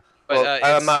 Yeah. But Well, it's,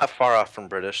 I'm not far off from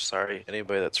British. Sorry,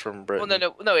 anybody that's from Britain.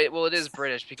 Well, no. It is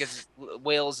British because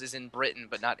Wales is in Britain,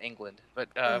 but not England. But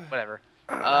whatever.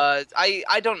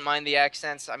 I don't mind the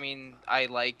accents. I mean, I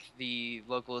like the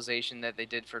localization that they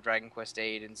did for Dragon Quest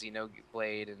VIII and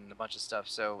Xenoblade and a bunch of stuff.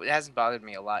 So it hasn't bothered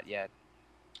me a lot yet.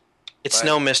 It's but-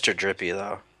 no Mr. Drippy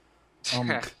though.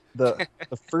 The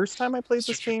first time I played this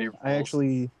Such a game, few I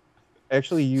rules.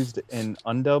 actually used an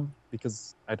undub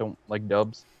because I don't like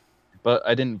dubs. But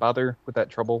I didn't bother with that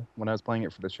trouble when I was playing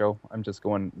it for the show. I'm just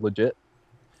going legit.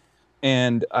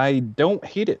 And I don't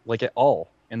hate it like at all.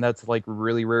 And that's like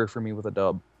really rare for me with a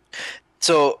dub.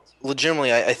 So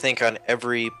legitimately, I think on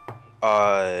every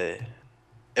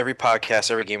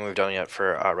podcast, every game we've done yet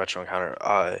for Retro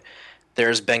Encounter,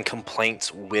 there's been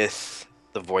complaints with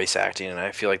the voice acting, and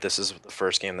I feel like this is the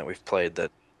first game that we've played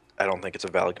that I don't think it's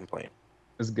a valid complaint.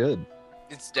 It's good.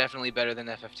 It's definitely better than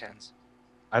FF10s.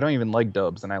 I don't even like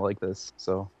dubs, and I like this,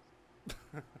 so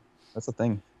that's the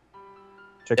thing.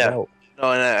 Check it Yeah. out.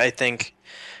 No, and I think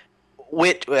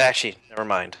actually, never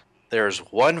mind. There's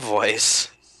one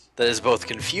voice that is both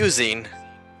confusing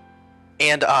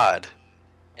and odd,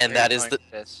 and that is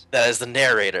the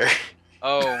narrator.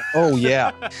 Oh, Oh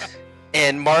yeah,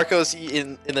 And Marcos,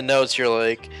 in the notes, you're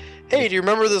like, "Hey, do you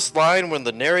remember this line when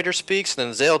the narrator speaks?" And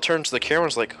then Zale turns to the camera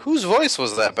and is like, "Whose voice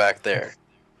was that back there?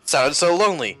 Sounded so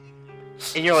lonely."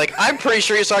 And you're like, "I'm pretty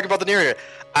sure he's talking about the narrator."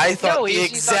 I thought No, the he's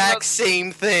talking exact about-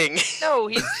 same thing. No,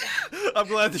 he's I'm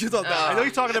glad that you thought that. I know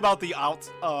you're talking about the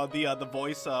the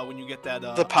voice when you get that.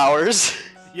 The powers.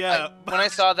 Yeah. when I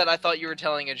saw that, I thought you were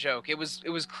telling a joke. It was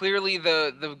clearly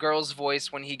the girl's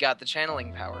voice when he got the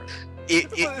channeling powers.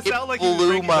 It sounded like he was blew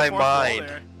breaking the my fourth wall mind.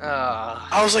 there.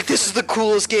 I was like, this is the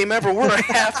coolest game ever. We're a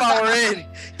half hour in.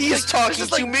 He is talking This is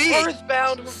to like me.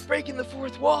 Earthbound, we're breaking the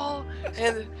fourth wall,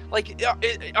 and like,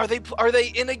 are they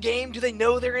in a game? Do they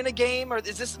know they're in a game? Or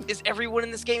is everyone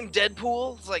in this game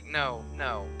Deadpool? It's like, no,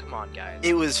 come on, guys.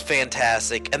 It was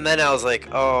fantastic. And then I was like,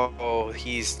 oh,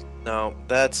 no,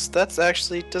 that's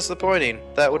actually disappointing.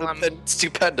 That would have been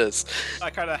stupendous. I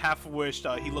kind of half wished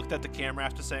he looked at the camera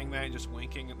after saying that and just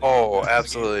winking. And Oh,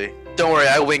 absolutely. Don't worry,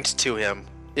 I winked to him.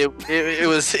 It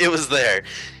was there.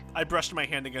 I brushed my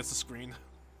hand against the screen.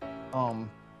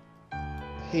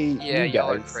 Hey, Yeah, you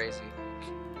y'all are guys, crazy.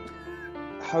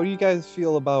 how do you guys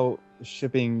feel about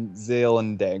shipping Zale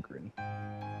and Dagrin?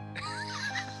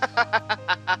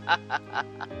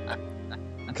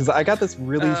 Because I got this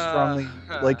really strongly,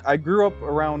 like, I grew up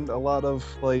around a lot of,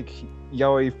 like,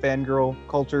 yaoi fangirl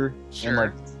culture, Sure. and,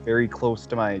 like, it's very close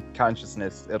to my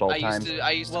consciousness at all times.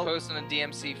 I used to Well- post on a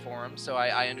DMC forum, so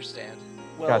I understand.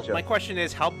 Well, Gotcha. my question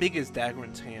is, how big is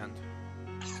Dagrin's hand?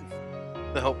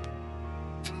 Nope.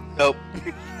 Nope.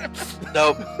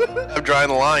 Nope. I'm drawing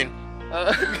the line.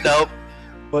 Nope.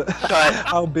 But Cut.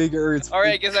 how big are its All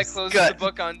right, I guess I closed Cut. the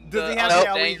book on Does the he have Nope.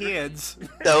 yaoi Dagrin. hands?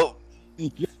 Nope.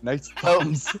 nice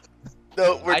thumbs?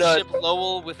 Nope. We're I done. ship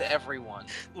Lowell with everyone.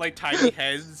 Like tiny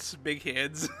heads, big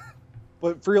heads.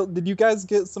 But for real, did you guys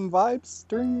get some vibes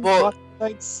during Well- watching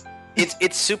nights?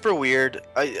 It's super weird.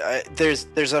 There's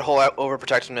that whole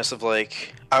overprotectiveness of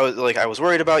like I was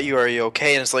worried about you. Are you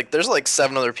okay? And it's like there's like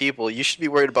 7 other people. You should be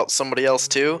worried about somebody else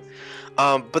too.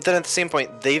 But then at the same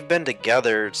point, they've been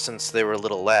together since they were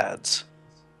little lads.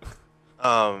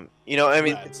 You know, I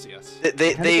mean, Lads, yes.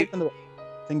 they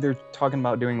I think they're talking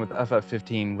about doing with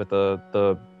FF15 with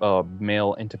the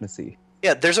male intimacy.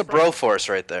 yeah. There's a bro force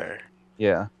right there.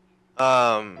 Yeah.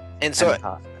 And so Kinda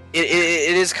hot.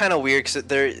 it is kind of weird because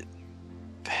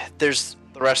there's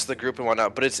the rest of the group and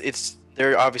whatnot, but it's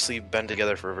they're obviously been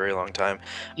together for a very long time.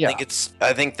 Yeah.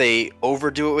 I think they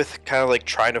overdo it with kind of like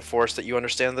trying to force that you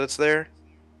understand that it's there,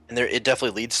 and it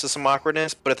definitely leads to some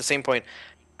awkwardness. But at the same point,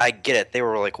 I get it. They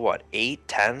were like what 8,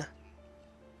 10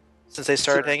 since they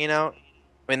started hanging out.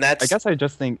 I mean that's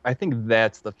I think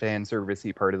that's the fan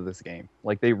servicey part of this game.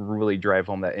 Like they really drive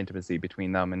home that intimacy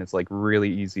between them, and it's like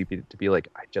really easy to be like,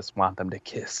 I just want them to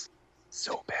kiss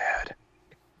so bad.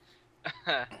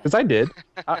 Because I did.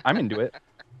 I'm into it.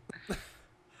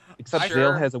 Except Sure.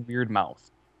 Zale has a weird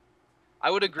mouth. I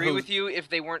would agree Who- with you if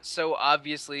they weren't so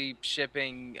obviously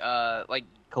shipping, like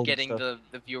getting Callisto.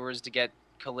 the viewers to get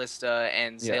Callista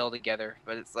and Yeah. Zale together.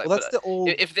 But it's like, Well, that's but the old.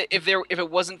 if it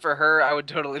wasn't for her, I would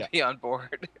totally Yeah. be on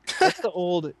board. That's the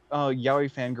old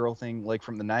yaoi fangirl thing, like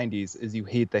from the '90s. Is you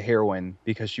hate the heroine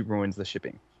because she ruins the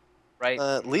shipping. Right?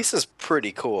 Lisa's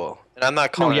pretty cool, and I'm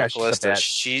not calling yeah, her she's a Callista. bad-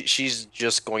 She's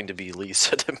just going to be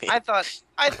Lisa to me. I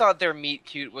thought their meet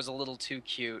cute was a little too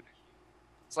cute.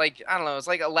 It's like, I don't know, it's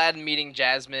like Aladdin meeting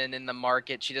Jasmine in the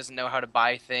market. She doesn't know how to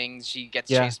buy things. She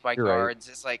gets Yeah, chased by you're right. guards.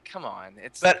 It's like, come on.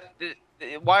 It's But-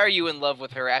 why are you in love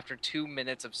with her after 2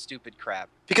 minutes of stupid crap?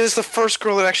 Because it's the first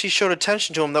girl that actually showed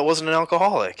attention to him that wasn't an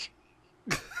alcoholic.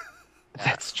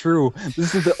 That's true.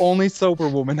 This is the only sober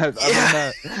woman I've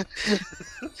Yeah.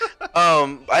 ever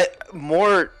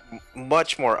met.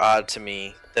 Much more odd to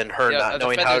me than her Yeah, not the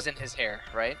knowing how. feathers in his hair,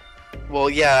 right? Well,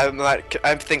 yeah, I'm not.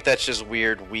 I think that's just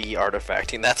weird Wii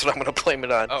artifacting. That's what I'm gonna blame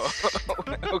it on. Oh,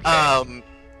 okay.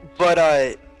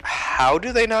 But how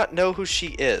do they not know who she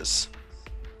is?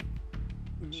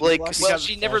 Like, She's Well, Because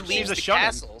she never she's leaves a the shut-in.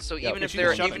 castle, so Yeah, even if she's a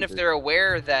they're shut-in.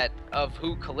 aware that of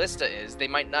who Callista is, they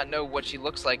might not know what she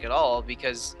looks like at all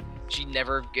because she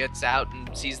never gets out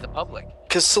and sees the public.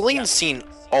 because Celine's seen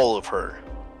all of her.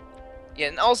 Yeah,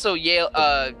 and also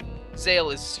Zale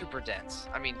is super dense.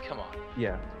 I mean, come on.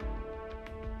 Yeah.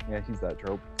 Yeah, he's that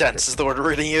trope. Dense is the word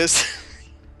we're gonna use.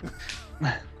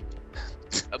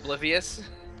 Oblivious,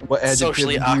 What adjective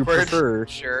Socially do you awkward. prefer?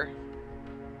 sure.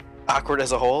 Awkward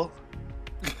as a whole,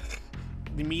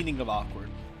 The meaning of awkward.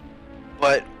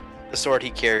 but the sword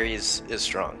he carries is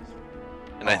strong,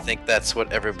 and I Oh. think that's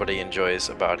what everybody enjoys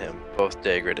about him, both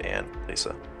Dagrid and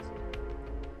Lisa.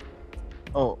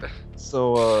 Oh,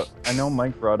 so I know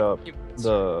Mike brought up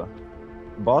the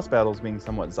boss battles being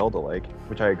somewhat Zelda-like,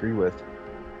 which I agree with,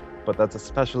 but that's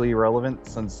especially relevant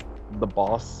since the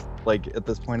boss, like at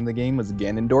this point in the game, was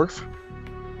Ganondorf.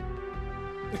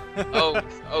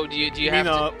 Do you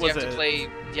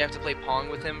have to play Pong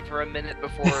with him for a minute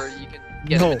before you can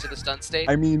get him into the stunt state?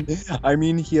 I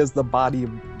mean, he has the body of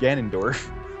Ganondorf.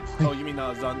 Oh, you mean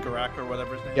Zangarak or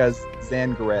whatever his name? He has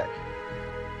Zangarak.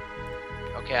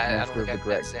 Okay, I don't Master think of I've the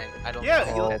met Greg. Zan. I don't Yeah,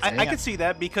 know. I could see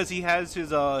that because he has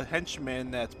his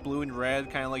henchman that's blue and red,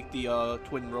 kind of like the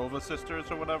twin Rova sisters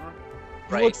or whatever.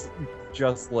 He Right. looks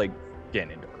just like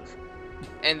Ganondorf.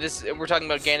 And we're talking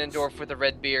about Ganondorf with a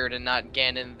red beard and not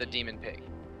Ganon the demon pig.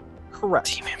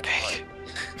 Correct. Demon Pig.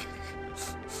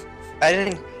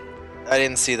 I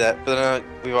didn't see that, but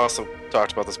we've also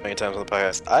talked about this many times on the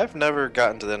podcast. I've never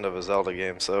gotten to the end of a Zelda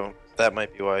game, so that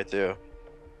might be why too.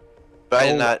 But I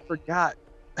did not. Forgot.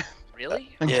 Really?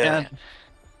 Yeah.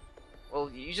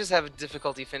 Well, you just have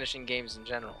difficulty finishing games in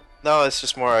general. No, it's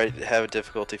just more I have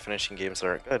difficulty finishing games that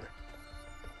aren't good.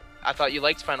 I thought you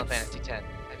liked Final Fantasy X.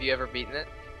 Have you ever beaten it?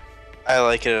 I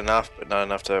like it enough, but not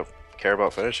enough to care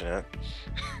about finishing it.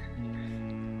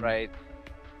 Right.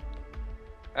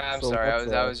 I'm So sorry.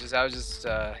 what's, I was just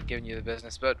giving you the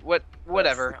business, but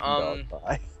whatever.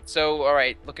 Bye. So all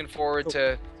right, looking forward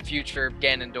to future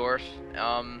Ganondorf.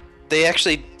 They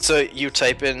actually, so you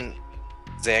type in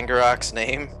Zangarak's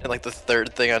name, and like the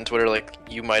third thing on Twitter, like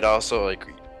you might also like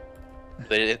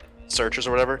the searches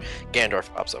or whatever,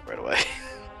 Ganondorf pops up right away.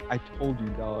 I told you,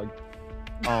 dog.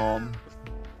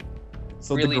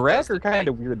 So Really the Garak does are look kind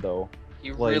of weird though.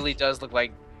 He Like- really does look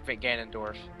like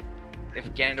Ganondorf. If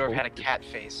Ganondorf had a cat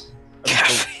face.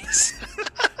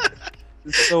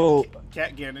 So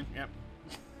Cat Ganon, yep.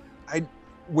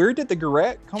 where did the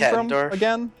Garak come from Ganondorf?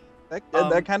 again?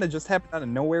 That kind of just happened out of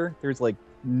nowhere. There's like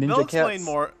ninja They'll explain cats.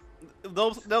 more.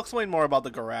 They'll explain more about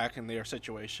the Garak and their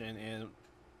situation and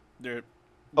their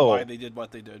why they did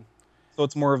what they did. So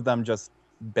it's more of them just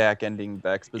back-ending the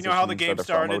You exposition. know how the instead game of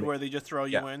started, front-loading? where they just throw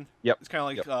you in. Yep. It's kind of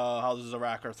like Yep. how the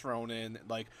Zorak are thrown in.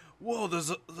 Like, whoa, the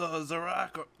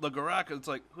Zorak, the Garak. It's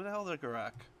like, who the hell is the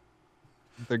Garak?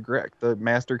 The Garak, the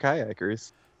master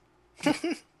kayakers.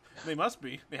 They must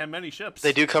be. They have many ships.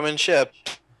 They do come in ship.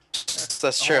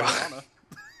 That's true. Ohana.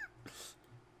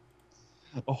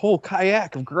 A whole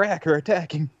kayak of Garak are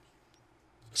attacking.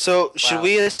 So should Wow.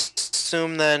 we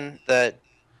assume then that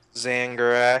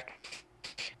Zangarak,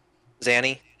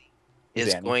 Zanny,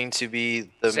 is Zanny. going to be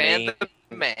the Zan main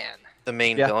the man. the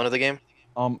main Yeah. villain of the game?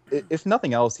 If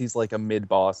nothing else, he's like a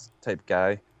mid-boss type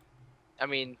guy. I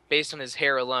mean, based on his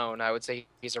hair alone, I would say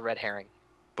he's a red herring.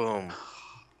 Boom.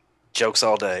 Jokes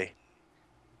all day.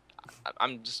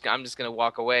 I'm just gonna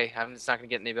walk away. It's not gonna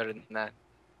get any better than that.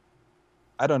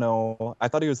 I don't know. I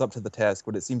thought he was up to the task,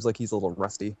 but it seems like he's a little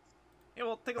rusty. Yeah,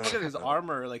 well, take a look at his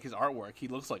armor, like his artwork. He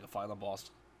looks like a final boss.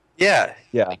 Yeah.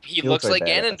 Yeah. He looks like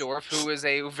badass. Ganondorf, who is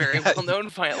a very well-known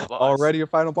final boss. Already a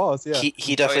final boss, yeah.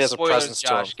 He definitely has a Spoilers, presence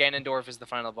Josh. to him. Ganondorf is the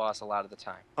final boss a lot of the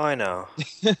time. Oh, I know.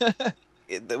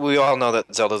 We all know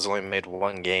that Zelda's only made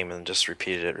one game and just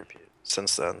repeated it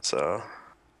since then, so...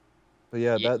 But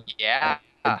yeah, that Yeah,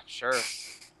 sure.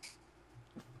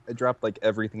 I dropped like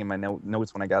everything in my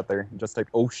notes when I got there. Just typed,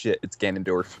 "Oh shit, it's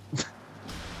Ganondorf."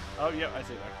 Oh, yeah, I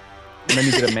see that. And then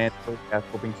you get a man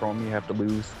hoping from him, you have to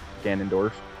lose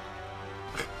Ganondorf.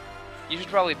 You should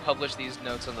probably publish these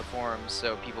notes on the forums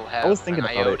so people have was thinking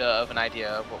an about iota of an idea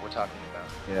of what we're talking about.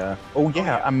 Yeah. Oh yeah,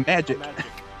 yeah. I'm magic. Magic.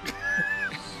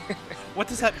 What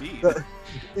does that mean?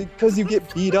 Because you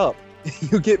get beat up.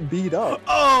 You get beat up.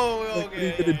 Oh, Like,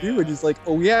 okay. what are you gonna do? And he's like,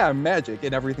 "Oh yeah, I'm magic,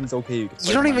 and everything's okay." You, can You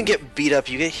fight don't my- even get beat up,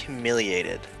 you get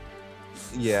humiliated.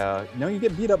 Yeah. No, you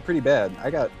get beat up pretty bad.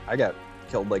 I got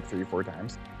killed like 3 or 4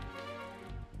 times.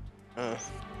 Uh,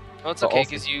 Well, it's But okay also-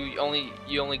 because you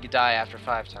only die after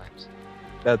 5 times.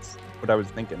 That's what I was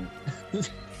thinking.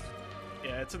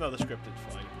 Yeah, it's another scripted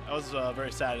fight. I was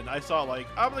very sad, and I saw like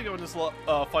I'm gonna go in this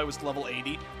fight was level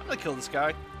 80. I'm gonna kill this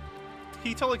guy.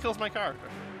 He totally kills my character.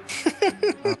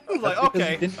 I was like, That's because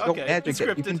okay, you didn't go okay, magic it's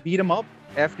yet. You can scripted. beat him up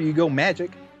after you go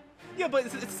magic. Yeah, but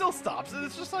it still stops. And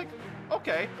it's just like,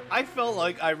 okay, I felt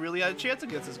like I really had a chance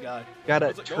against this guy. Gotta I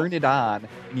was like, turn oh. it on,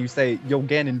 and you say, "Yo,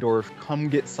 Ganondorf, come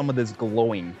get some of this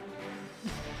glowing."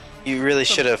 you really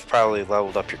should have probably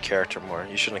leveled up your character more.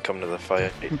 You shouldn't have come to the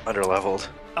fight under-leveled.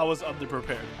 I was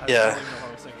underprepared. I Yeah. don't even know what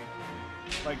I was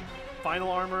thinking. Like, final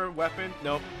armor, weapon,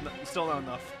 nope, still not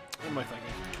enough. What am I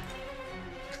thinking?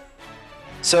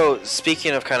 So,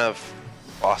 speaking of kind of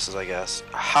bosses, I guess,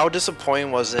 how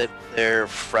disappointing was it their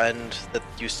friend that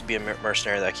used to be a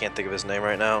mercenary that I can't think of his name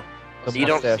right now, The You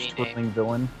don't- mustache twirling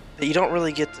villain. that you don't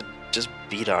really get to just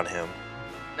beat on him?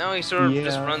 No, he sort of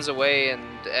just Yeah. runs away and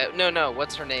no,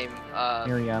 what's her name?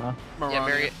 Mariana.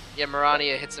 Marania.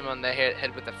 Marania hits him on the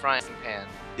head with the frying pan,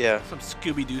 Yeah. Some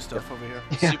Scooby-Doo stuff over here.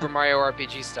 Yeah. Super Mario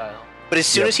RPG style. But as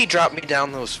soon as he dropped me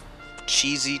down those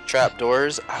cheesy trap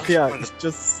doors, I was Yeah, going it to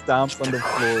just stomps on the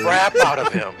floor. crap out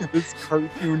of him. This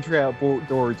cartoon trap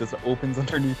door just opens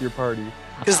underneath your party.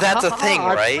 Because that's a thing,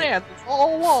 I right? planned this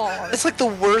all along. It's like the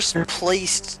worst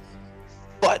placed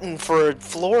button for a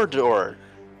floor door.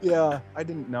 Yeah, I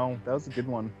didn't know. That was a good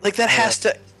one. Like that has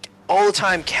to all the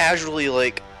time casually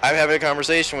like I'm having a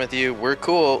conversation with you. We're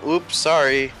cool. Oops,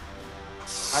 sorry.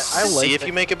 I like See if that-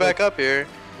 you make it back up here.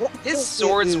 His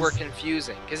swords were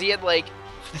confusing because he had like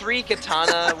 3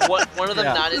 katana, one of them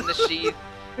Yeah. not in the sheath.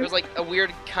 There was like a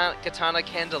weird katana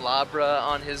candelabra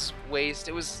on his waist.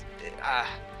 It was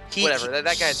whatever.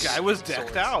 That guy's Guy was decked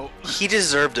swords. out. He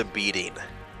deserved a beating.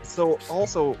 So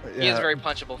also, He has a very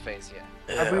punchable face.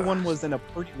 Yeah. everyone was in a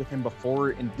party with him before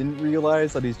and didn't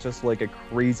realize that he's just like a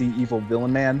crazy evil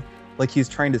villain man. Like he's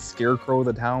trying to scarecrow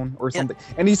the town or something.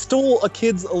 And he stole a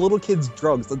little kid's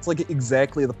drugs. That's like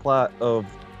exactly the plot of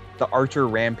the Archer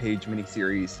Rampage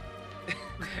miniseries.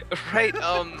 Right.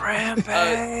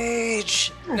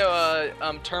 Rampage.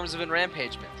 Terms of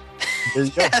Enrampagement. There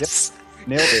you go. Yep, Yes.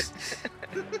 nailed it.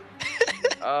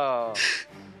 Oh.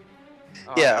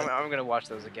 Yeah. I'm gonna watch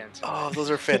those again too. Oh, those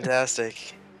are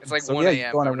fantastic. It's like So 1 yeah, a.m.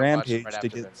 you go on a I'm gonna watch them rampage right to after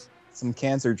get- this. Some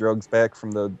cancer drugs back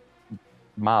from the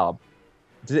mob.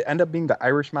 Did it end up being the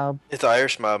Irish mob? It's the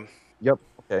Irish mob. Yep.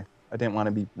 Okay. I didn't want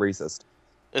to be racist.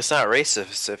 It's not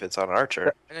racist if it's on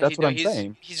Archer. And That's what I'm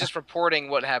saying. He's just reporting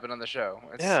what happened on the show.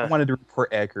 It's- Yeah. I wanted to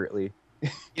report accurately. You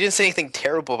didn't say anything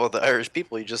terrible about the Irish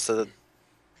people. You just said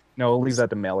No, I'll leave that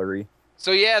to Mallory.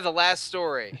 So yeah, the last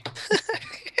story.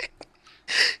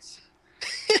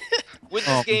 Would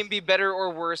this game be better or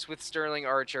worse with Sterling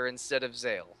Archer instead of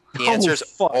Zale? the answer is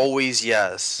fuck. always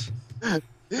yes.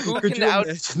 Who Could can you out-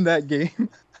 imagine that game?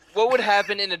 What would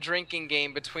happen in a drinking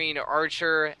game between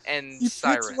Archer and He fits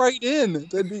Siren? right in.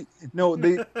 That'd be no.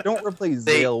 They don't replace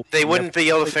They Zale. they wouldn't be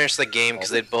able to finish the game because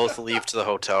they'd both leave to the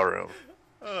hotel room.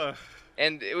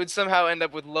 And it would somehow end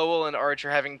up with Lowell and Archer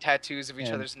having tattoos of each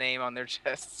Man. other's name on their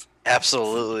chests.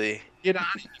 Absolutely. Get on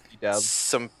it, Deb.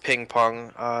 Some ping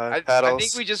pong I paddles.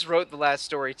 think we just wrote the last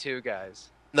story too, guys.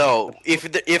 No,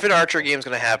 if an Archer game's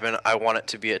gonna happen, I want it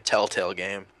to be a Telltale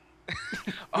game.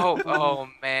 Oh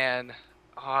man.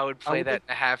 Oh, I would play would that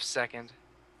in a half second.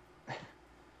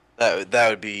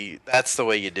 That's the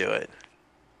way you do it.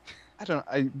 I don't.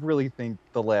 I really think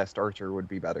the last Archer would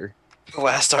be better. The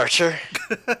Last Archer.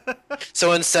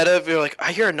 So instead of you're like,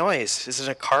 I hear a noise. Is it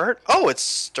a cart? Oh, it's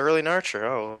Sterling Archer.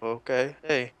 Oh, okay.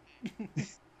 Hey.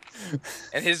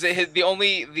 And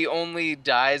the only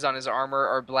dyes on his armor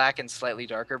are black and slightly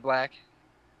darker black.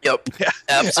 Yep. Yeah.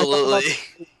 Absolutely.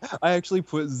 I actually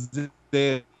put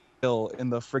Zale in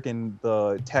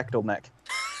the tactile neck,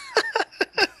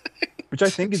 which I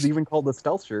think is even called the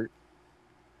stealth shirt.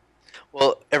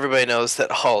 Well, everybody knows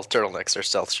that all turtlenecks are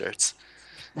stealth shirts.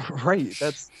 Right.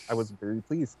 I was very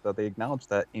pleased that they acknowledged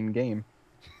that in game.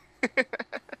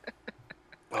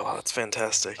 Oh, that's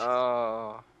fantastic.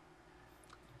 Oh.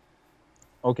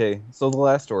 Okay, so the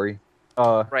last story.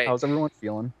 Right. How's everyone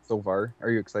feeling so far? Are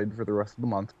you excited for the rest of the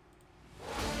month?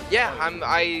 Yeah,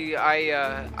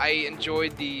 I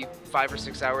enjoyed the 5 or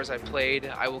 6 hours I played.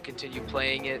 I will continue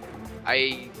playing it.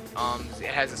 It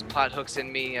has its plot hooks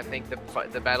in me. I think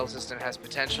the battle system has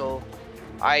potential.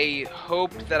 I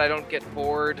hope that I don't get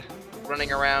bored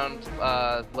running around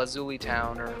Lazuli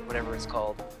Town or whatever it's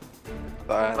called.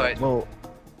 But Well,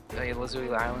 Lazuli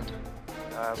Island,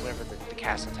 whatever the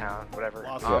castle town, whatever.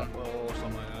 Lost Um,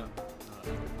 something like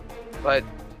that. But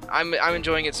I'm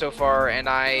enjoying it so far,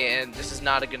 and this is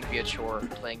not going to be a chore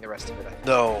playing the rest of it. I think.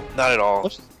 No, not at all.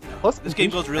 plus This game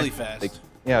goes really fast. Like,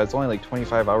 yeah, it's only like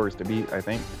 25 hours to beat, I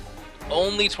think.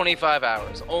 Only 25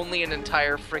 hours, only an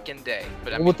entire freaking day.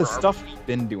 But I mean, With the for stuff we've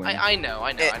been doing. I know.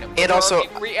 And But also-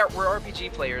 we're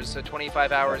RPG players, so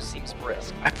 25 hours seems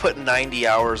brisk. I put 90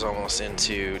 hours almost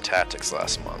into Tactics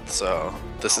last month, so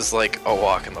this is like a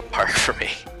walk in the park for me.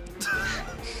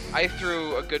 I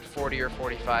threw a good 40 or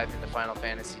 45 into Final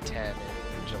Fantasy X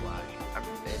in July. I'm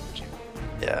in June.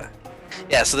 Yeah.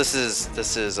 Yeah, so this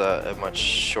is a much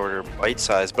shorter bite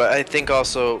size, but I think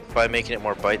also by making it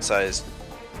more bite sized,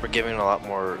 we're giving it a lot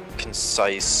more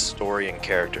concise story and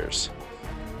characters.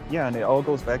 Yeah, and it all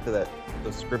goes back to the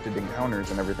scripted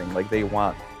encounters and everything. Like, they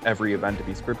want every event to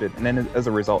be scripted, and then as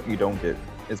a result, you don't get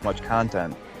as much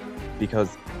content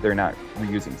because they're not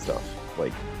reusing stuff.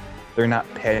 Like, they're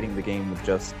not padding the game with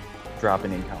just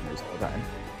dropping encounters all the time.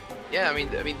 Yeah, I mean,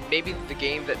 maybe the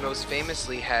game that most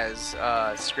famously has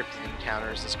scripted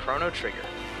encounters is Chrono Trigger,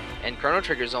 and Chrono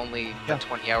Trigger is only Yeah. a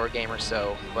 20-hour game or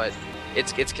so, but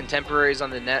it's contemporaries on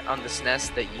the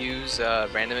SNES that use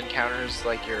random encounters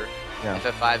like your Yeah.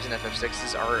 FF5s and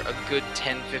FF6s are a good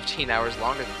 10-15 hours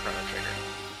longer than Chrono Trigger.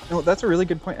 No, that's a really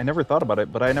good point. I never thought about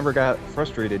it, but I never got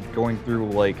frustrated going through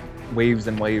like waves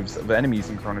and waves of enemies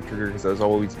in Chrono Trigger because I was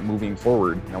always moving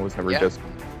forward. I was never just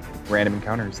random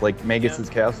encounters. Like Magus's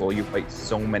castle, you fight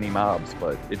so many mobs,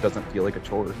 but it doesn't feel like a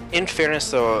chore. In fairness,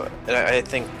 though, and I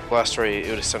think Last Story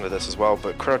would extend to this as well,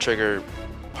 but Chrono Trigger,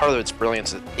 part of its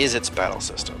brilliance is its battle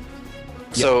system.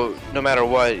 So no matter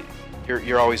what,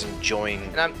 you're always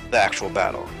enjoying the actual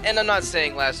battle. And I'm not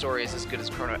saying Last Story is as good as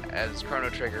Chrono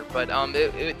Trigger, but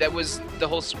that was the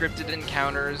whole scripted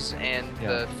encounters and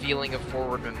the feeling of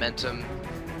forward momentum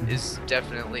is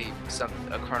definitely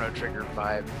a Chrono Trigger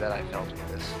vibe that I felt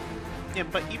with this. Yeah,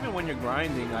 but even when you're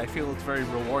grinding, I feel it's very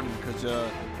rewarding because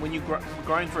when you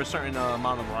grind for a certain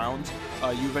amount of rounds,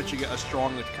 you eventually get a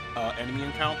strong enemy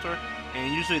encounter,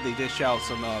 and usually they dish out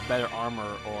some better armor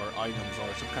or items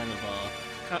or some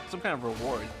kind of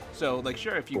reward. So, like,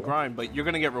 sure, if you grind, but you're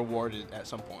gonna get rewarded at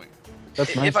some point.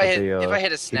 That's nice if I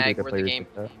hit a snag where the game,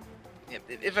 like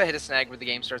if I hit a snag where the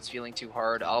game starts feeling too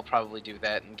hard, I'll probably do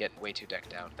that and get way too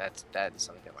decked out. That's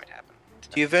something that might happen.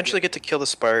 Do you eventually get to kill the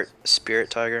spirit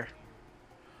tiger?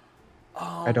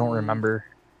 I don't remember.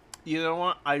 You know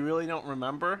what? I really don't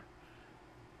remember.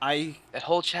 That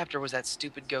whole chapter was that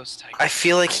stupid ghost tiger. I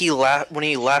feel like when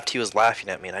he laughed, he was laughing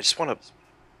at me, and I just want to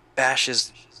bash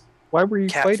his Why were you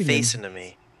cat fighting face him? into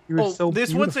me. You were so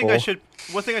this beautiful.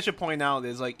 one thing I should point out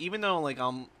is, like, even though like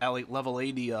I'm at like level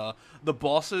 80, the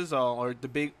bosses or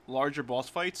the larger boss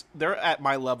fights, they're at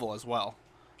my level as well.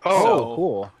 Oh, So,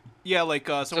 cool. Yeah, like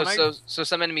So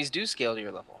some enemies do scale to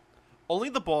your level. only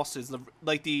the bosses,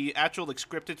 like the actual like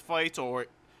scripted fights, or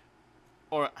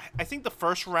I think the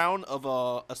first round of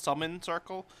a summon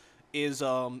circle is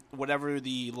whatever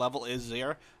the level is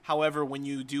there. However, when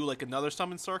you do like another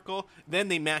summon circle, then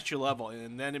they match your level,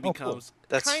 and then it becomes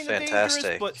That's kind of fantastic.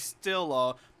 dangerous, but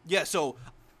still yeah. So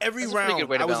every That's a pretty round good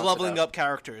way to I was balance it leveling out. up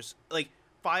characters, like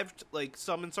 5 like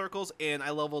summon circles, and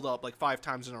I leveled up like 5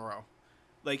 times in a row.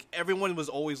 Like everyone was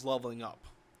always leveling up.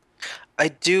 I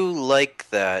do like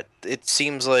that. It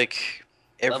seems like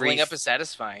Leveling up is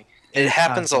satisfying. it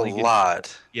happens a constantly getting-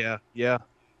 lot. Yeah.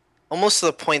 Almost to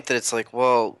the point that it's like,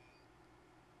 well,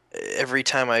 every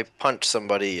time I punch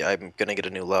somebody, I'm gonna get a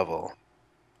new level.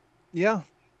 Yeah.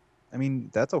 I mean,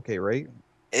 that's okay, right?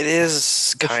 It is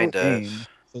It's a short kind of. game,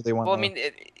 so they want. Well, I mean,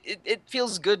 it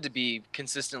feels good to be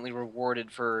consistently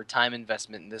rewarded for time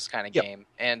investment in this kind of Yep. game,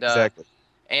 and exactly.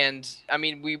 And I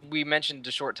mean, we mentioned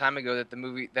a short time ago that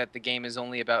the game is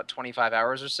only about 25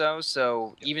 hours or so.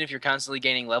 So even if you're constantly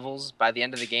gaining levels, by the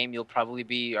end of the game, you'll probably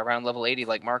be around level 80,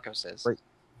 like Marco says. Right.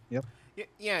 Yep.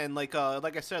 Yeah, and like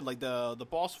I said, like the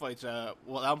boss fights,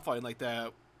 I'm fighting, like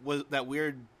that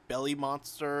weird belly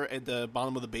monster at the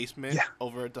bottom of the basement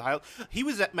over at the high. He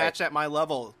was matched at my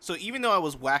level, so even though I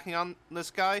was whacking on this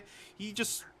guy, he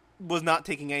just was not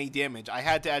taking any damage. I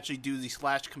had to actually do the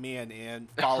slash command and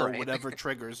follow Right. whatever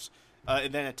triggers,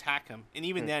 and then attack him. And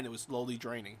even then, it was slowly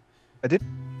draining. I did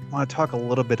want to talk a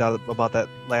little bit about that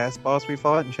last boss we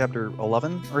fought in chapter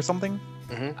 11 or something.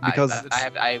 Mhm. Because I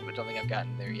don't think I've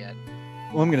gotten there yet.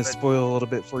 well, I'm gonna spoil a little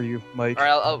bit for you, Mike. All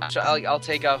right, I'll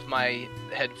take off my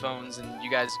headphones and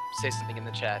you guys say something in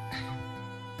the chat.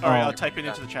 All right, Oh. I'll type it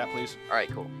into the chat, please. All right,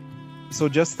 cool. So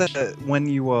just that when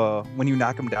you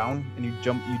knock him down and you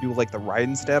do like the ride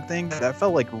and stab thing, that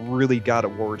felt like really God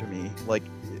of War to me. Like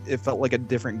it felt like a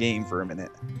different game for a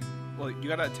minute. Well, you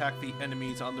gotta attack the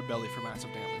enemy's underbelly for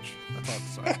massive damage.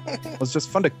 That's all I have to say. It was just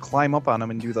fun to climb up on him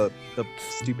and do the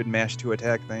stupid mash to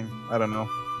attack thing. I don't know.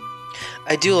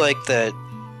 I do like that.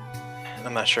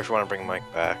 I'm not sure if you want to bring Mike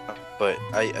back, but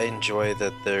I enjoy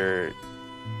that they're.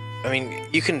 I mean,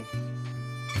 you can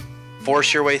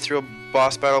force your way through a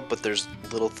boss battle, but there's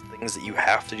little things that you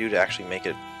have to do to actually make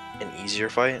it an easier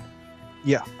fight.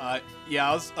 Yeah, I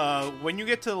was, when you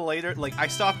get to the later, like, I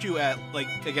stopped you at, like,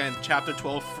 again, chapter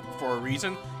 12 for a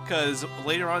reason, because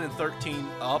later on in 13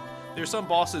 up, there's some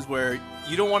bosses where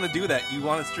you don't want to do that. You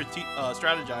want to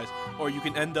strategize, or you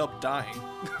can end up dying.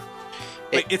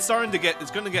 Like, it's going to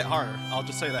get harder. I'll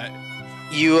just say that.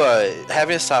 You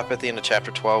having to stop at the end of chapter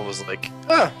 12 was like,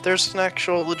 there's an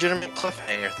actual legitimate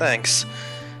cliffhanger. Thanks.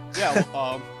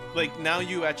 Yeah, like, now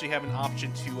you actually have an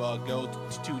option to go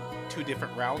to two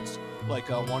different routes, like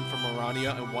one for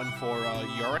Morania and one for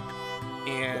Yorick,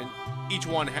 and each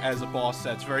one has a boss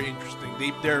that's very interesting.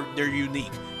 They're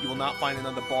unique. You will not find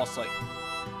another boss like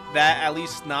that, at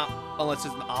least not unless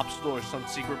it's an obstacle or some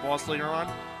secret boss later on.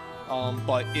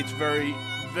 But it's very,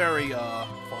 very fun,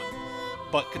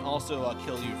 but can also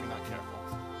kill you if you're not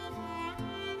careful.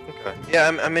 Okay. Yeah,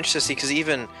 I'm interested to see, because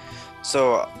even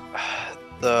so,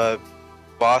 the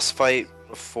boss fight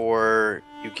before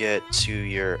you get to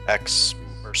your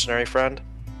ex-mercenary friend.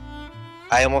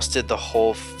 I almost did the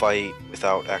whole fight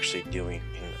without actually doing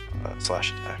a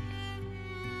slash attack.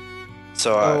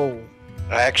 So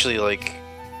I actually like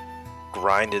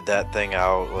grinded that thing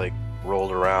out, like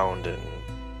rolled around and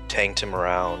tanked him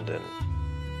around, and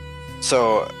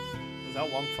so. Was that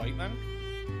a long fight then?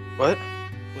 What?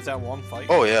 Was that a long fight?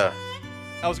 Oh yeah.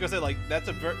 I was gonna say like that's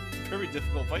a very, very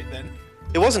difficult fight then.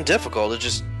 It wasn't difficult. I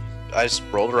just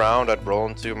rolled around. I'd roll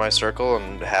into my circle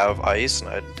and have ice, and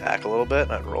I'd attack a little bit,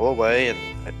 and I'd roll away, and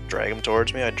I'd drag him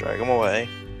towards me. I'd drag him away,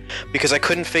 because I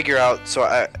couldn't figure out.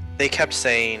 So they kept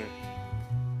saying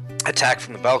attack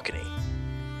from the balcony.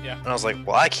 Yeah. And I was like,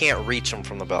 well, I can't reach him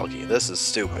from the balcony. This is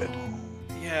stupid.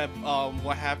 Yeah.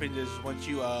 What happened is once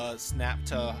you snap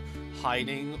to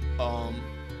hiding, or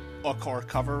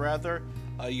cover rather.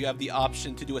 You have the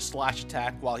option to do a slash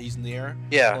attack while he's near,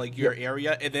 like your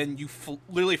area, and then you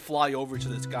literally fly over to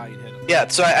this guy and hit him. Yeah,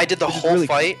 so I did the whole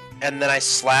fight, and then I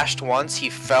slashed once.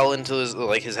 He fell into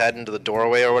his head into the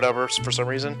doorway or whatever for some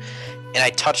reason, and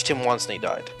I touched him once and he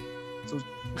died.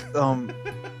 So,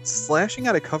 slashing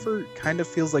out of cover kind of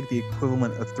feels like the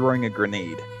equivalent of throwing a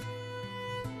grenade.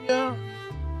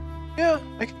 Yeah,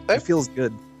 It feels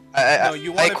good. I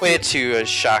equate it to a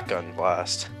shotgun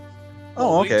blast.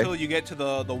 Oh, Wait okay. until you get to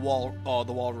the wall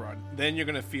run. Then you're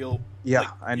gonna feel. Yeah, like,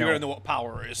 I know. You're gonna know what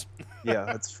power is. Yeah,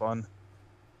 that's fun.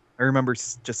 I remember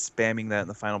just spamming that in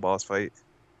the final boss fight.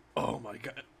 Oh my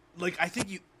god! Like I think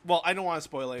you. Well, I don't want to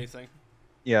spoil anything.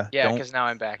 Yeah. Yeah, don't- because now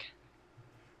I'm back.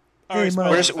 All right, Hey,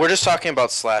 spoil Mike. We're just talking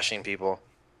about slashing people.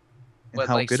 and What,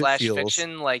 how like good it slash feels.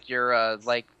 fiction, like your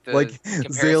like the Like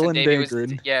comparison Zale and Davey was,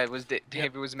 Dagrin. yeah, it was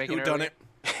David was making Who done earlier.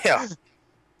 it?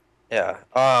 Yeah.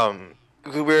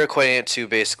 We were equating it to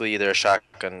basically either a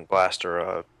shotgun blast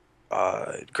or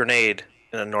a grenade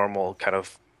in a normal kind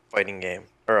of fighting game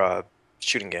or a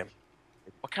shooting game.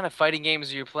 What kind of fighting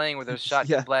games are you playing where there's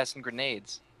shotgun Yeah. blasts and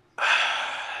grenades?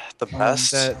 The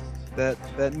best.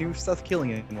 That new Seth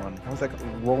Killian one. What was that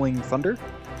called? Rolling Thunder?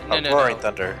 Roaring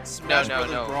Thunder. Smash no,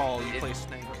 Brothers no. Brawl. You It- play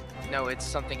Snake. No, it's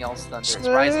something else Thunder. It's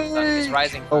Rising Thunder. It's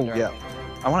Rising Oh, Thunder. I yeah.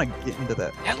 think. I want to get into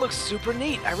that. That looks super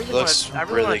neat. I really Looks want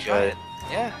to. really try good. it.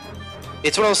 Yeah.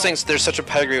 It's one of those things. There's such a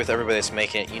pedigree with everybody that's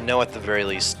making it. You know, at the very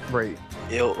least, Right.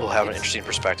 it'll have an It's- interesting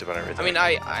perspective on everything. I mean,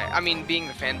 I mean, being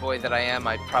the fanboy that I am,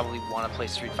 I'd probably want to play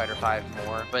Street Fighter V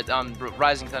more. But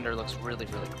Rising Thunder looks really,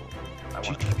 really cool. I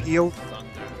want to. GGPO.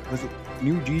 Was it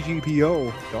new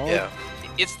GGPO? Dog? yeah,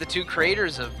 It's the two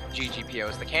creators of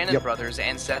GGPOs, the Cannon Yep. brothers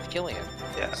and Seth Killian.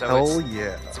 yeah. So Hell it's,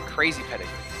 yeah. it's a crazy pedigree.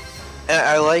 And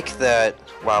I like that.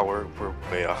 Wow, we're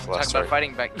way off We're last talking about story.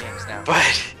 fighting back games now.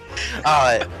 But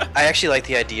I actually like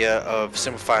the idea of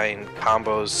simplifying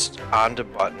combos onto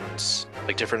buttons,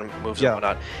 like different moves Yeah. and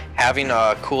whatnot, having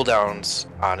cooldowns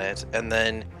on it, and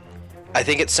then I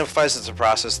think it simplifies the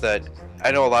process that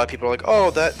I know a lot of people are like,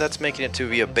 oh, that's making it to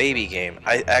be a baby game.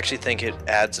 I actually think it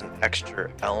adds an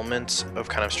extra element of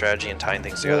kind of strategy and tying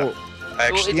things together. Well, I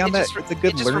actually, Beyond that, just, it's a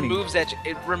good it just learning.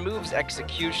 removes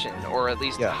execution, or at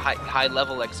least Yeah. high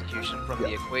level execution from the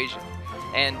Yeah. equation,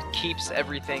 and keeps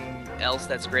everything else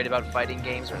that's great about fighting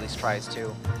games, or at least tries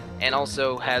to, and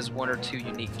also has one or two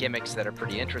unique gimmicks that are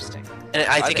pretty interesting. and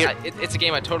I think It's a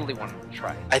game I totally want to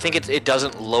try. I think it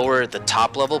doesn't lower the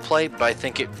top level play, but I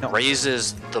think it No.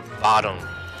 raises the bottom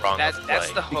rung That's of play.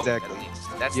 that's the hope. Exactly. At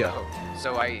least. That's Yeah. the hope.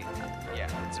 So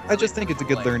it's a I just think it's a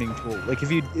good play. learning tool. Like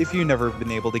if you never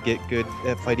been able to get good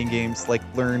at fighting games, like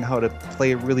learn how to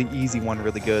play a really easy one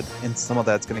really good, and some of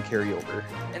that's gonna carry over.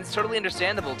 And it's totally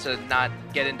understandable to not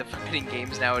get into fighting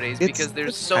games nowadays It's- because there's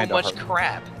it's so kinda much hard.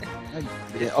 crap.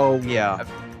 Oh yeah.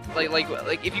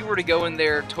 Like if you were to go in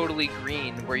there totally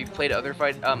green, where you've played other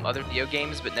video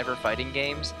games but never fighting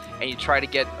games, and you try to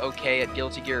get okay at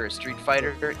Guilty Gear or Street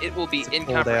Fighter, it will be It's a cold-ass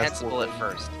incomprehensible at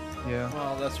warfare. first. Yeah.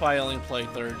 Well, that's why I only played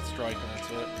Third Strike, and that's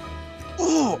it.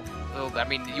 Oh. Well, I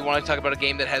mean, you want to talk about a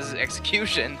game that has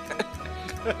execution?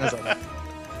 That's a,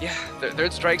 Yeah,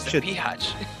 Third Strike's a Shit.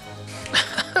 peahutch.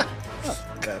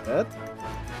 not that bad.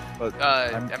 But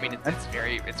I mean, it's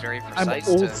very I'm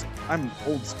precise. I'm an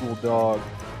old school dog.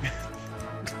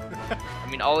 I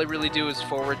mean, all I really do is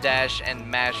forward dash and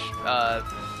mash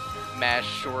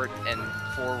short and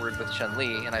forward with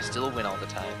Chun-Li, and I still win all the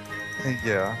time.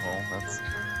 Yeah. Well, that's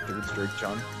Third Strike,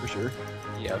 John, for sure.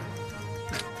 Yep.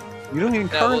 You don't even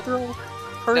No, card well- throw.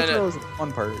 Card No, no. throw is the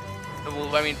fun part.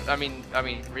 Well, I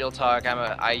mean, real talk.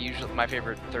 I usually my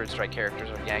favorite Third Strike characters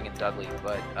are Yang and Dudley,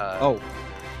 but Oh,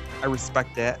 I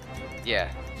respect that. yeah,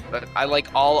 but I like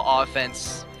all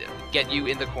offense, get you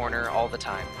in the corner all the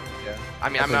time. Yeah. I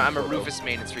mean, I I'm a think so. Rufus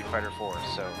main in Street Fighter 4,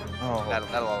 so Oh,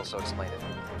 that'll also explain it.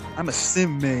 I'm a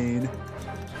sim main.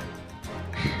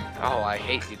 Oh, I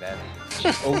hate you then.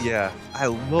 Oh yeah, I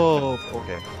love.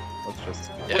 Okay, let's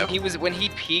just. Yeah. When he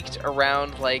peaked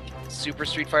around like Super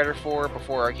Street Fighter 4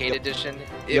 before Arcade Yep. Edition,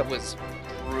 it Yep. was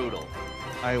brutal.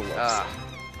 I love.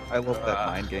 I love that Ugh.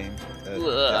 mind game. That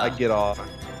Ugh. I get off.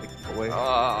 Like, away.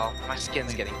 Oh, my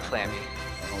skin's getting clammy.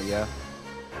 Oh yeah.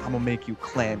 I'm gonna make you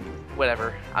clammy.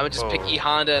 Whatever. I would just pick Oh. E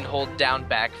Honda and hold down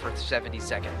back for 70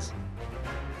 seconds.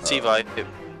 T-Vi.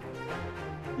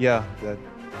 Yeah. That.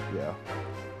 Yeah.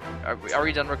 Are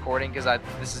we done recording? Because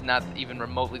this is not even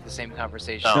remotely the same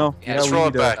conversation. No. Yeah, Let's we roll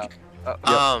need it to- back.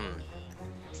 Oh,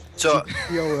 So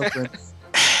Yo, reference.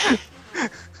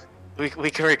 we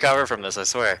can recover from this, I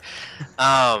swear.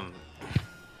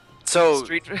 So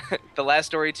The Last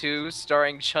Story 2,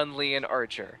 starring Chun-Li and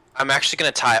Archer. I'm actually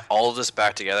gonna tie all of this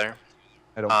back together.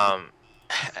 I don't. And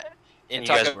And you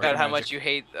talk guys about how Magic. much you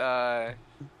hate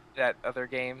that other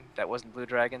game that wasn't Blue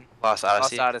Dragon. Lost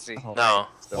Odyssey. Lost Odyssey. Oh, No.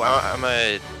 So- Well, I'm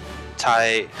gonna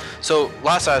tie. So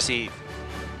Lost Odyssey,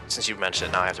 since you mentioned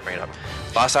it, now I have to bring it up.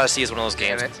 Lost Odyssey is one of those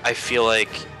Damn games. it. I feel like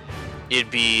it'd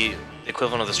be the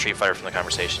equivalent of the Street Fighter from the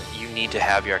conversation. You need to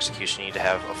have your execution. You need to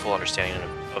have a full understanding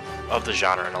of the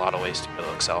genre in a lot of ways to be able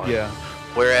to excel. in it. Yeah.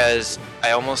 Whereas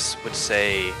I almost would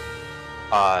say,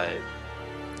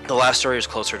 the Last Story is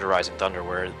closer to Rising Thunder,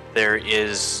 where there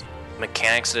is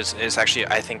mechanics that is actually,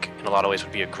 I think, in a lot of ways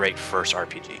would be a great first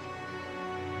RPG.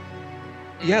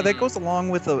 Yeah, that goes along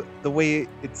with the way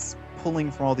it's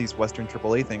pulling from all these Western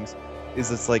AAA things. Is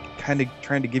it's like kind of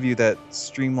trying to give you that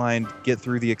streamlined, get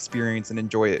through the experience and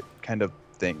enjoy it kind of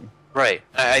thing. Right.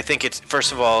 I think it's,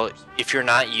 first of all, if you're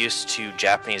not used to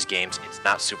Japanese games, it's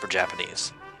not super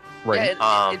Japanese. Right.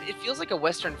 Yeah, it feels like a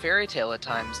Western fairy tale at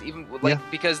times, even like Yeah.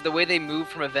 because the way they move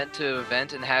from event to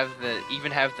event and have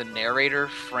the narrator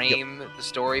frame the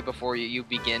story before you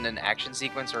begin an action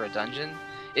sequence or a dungeon.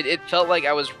 It felt like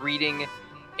I was reading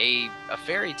a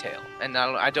fairy tale, and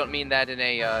I don't mean that in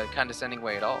a condescending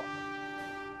way at all.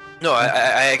 No,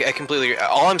 I completely agree.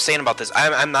 All I'm saying about this,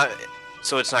 I'm not,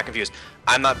 so it's not confused.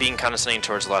 I'm not being condescending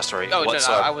towards the Last Story Oh no,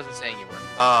 whatsoever. I wasn't saying you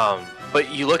were.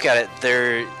 But you look at it,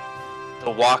 the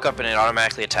walk up and it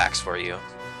automatically attacks for you.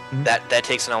 Mhm. That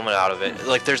takes an element out of it.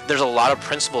 Like there's a lot of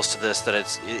principles to this that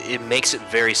it makes it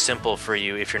very simple for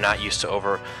you if you're not used to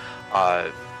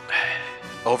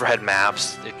overhead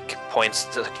maps. It points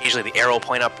to, occasionally the arrow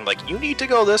point up and like you need to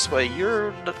go this way.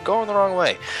 You're going the wrong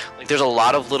way. Like there's a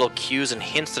lot of little cues and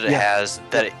hints that it Yeah. has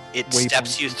that it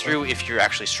steps Waypoints you and through if you're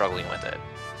actually struggling with it.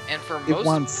 And for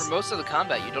wants- most of the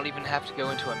combat, you don't even have to go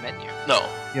into a menu. No.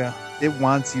 Yeah. It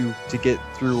wants you to get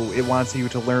through. It wants you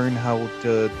to learn how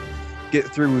to get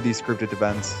through these scripted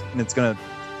events, and it's gonna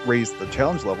raise the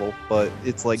challenge level. But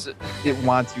it's like So- it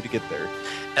wants you to get there.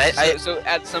 And So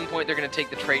at some point they're gonna take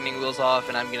the training wheels off,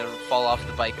 and I'm gonna fall off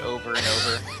the bike over and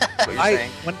over. That's what you're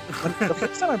saying? When the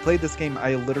first time I played this game,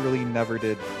 I literally never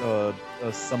did a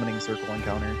summoning circle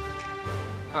encounter.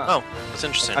 Oh, that's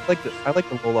interesting. I like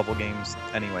the low level games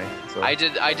anyway. So I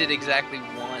did exactly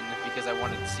one because I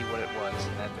wanted to see what it was,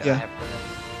 and that Yeah. I haven't done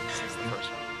it since the first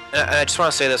one. And I just want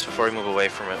to say this before we move away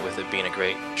from it, with it being a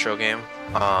great intro game.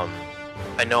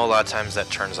 I know a lot of times that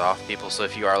turns off people, so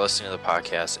if you are listening to the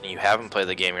podcast and you haven't played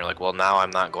the game, you're like, well, now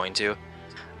I'm not going to.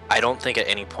 I don't think at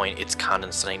any point it's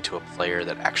condescending to a player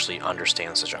that actually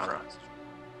understands the genre.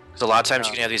 Because a lot of times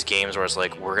you can have these games where it's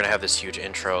like, we're going to have this huge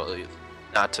intro,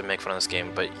 not to make fun of this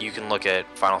game, but you can look at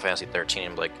Final Fantasy 13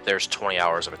 and be like, there's 20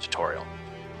 hours of a tutorial.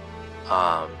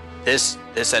 This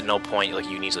at no point, like,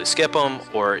 you can easily skip them,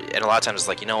 and a lot of times it's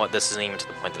like, you know what, this isn't even to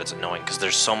the point that it's annoying, because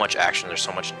there's so much action, there's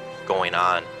so much going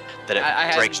on, that it I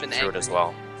haven't breaks you been through it as angry.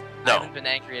 well. I No. haven't been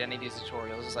angry at any of these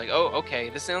tutorials. It's like, oh, okay,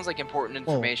 this sounds like important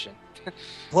information.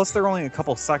 plus they're only a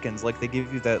couple seconds. Like they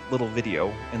give you that little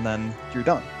video, and then you're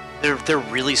done. They're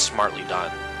really smartly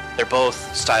done. They're both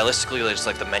stylistically, just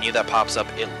like the menu that pops up,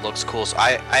 it looks cool. So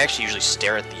I actually usually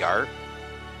stare at the art,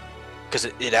 because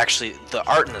it actually, the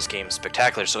art in this game is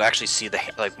spectacular. So to actually see the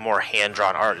like more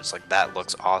hand-drawn art, it's like, that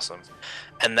looks awesome.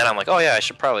 And then I'm like, oh yeah, I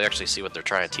should probably actually see what they're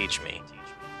trying to teach me.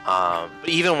 But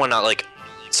even when like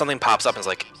something pops up and it's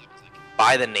like,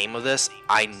 by the name of this,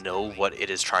 I know what it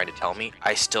is trying to tell me,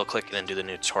 I still click in and do the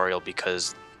new tutorial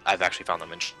because I've actually found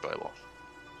them enjoyable.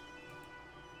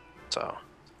 So.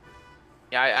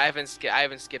 Yeah, I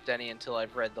haven't skipped any until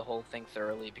I've read the whole thing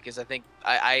thoroughly, because I think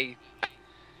I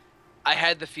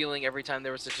had the feeling every time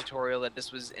there was a tutorial that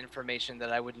this was information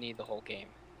that I would need the whole game,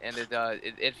 and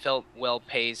it felt well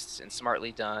paced and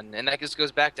smartly done, and that just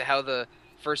goes back to how the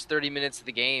first 30 minutes of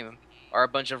the game are a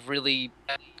bunch of really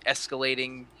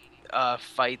escalating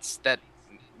fights that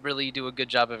really do a good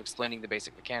job of explaining the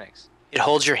basic mechanics. It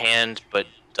holds your hand, but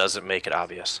doesn't make it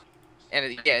obvious.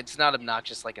 And it's not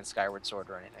obnoxious like in Skyward Sword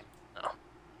or anything.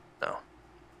 No.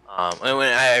 And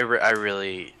when I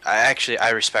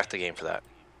respect the game for that.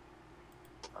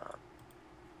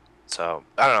 So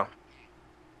I don't know.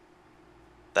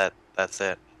 That's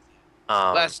it.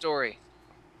 Last story.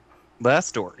 Last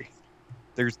story.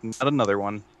 There's not another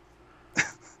one.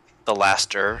 The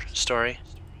Last story.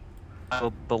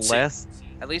 The last.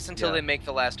 At least until they make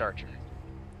The Last Archer.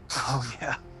 Oh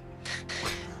yeah.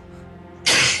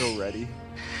 So ready.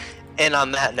 And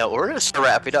on that note, we're gonna start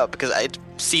wrapping up because it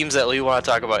seems that we want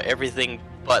to talk about everything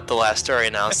but The Last Story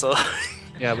now. So.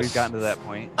 Yeah, we've gotten to that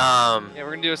point. Yeah,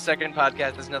 we're gonna do a second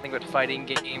podcast that's nothing but fighting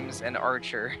games and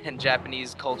Archer and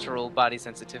Japanese cultural body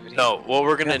sensitivity. No, what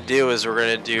we're gonna do is we're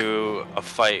gonna do a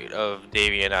fight of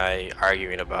Davey and I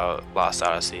arguing about Lost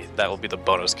Odyssey. That will be the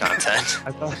bonus content.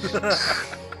 I thought.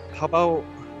 How about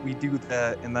we do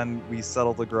that and then we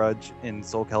settle the grudge in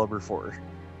Soul Calibur 4?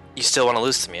 You still want to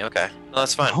lose to me? Okay, no,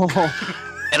 that's fine. Oh.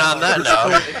 And on that I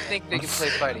note, think they can play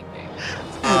fighting games.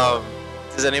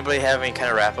 does anybody have any kind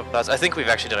of wrap-up thoughts? I think we've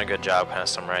actually done a good job kind of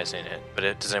summarizing it.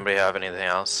 But does anybody have anything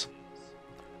else?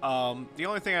 The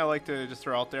only thing I like to just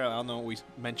throw out there, I don't know if we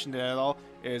mentioned it at all,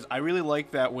 is I really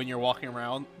like that when you're walking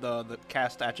around, the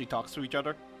cast actually talks to each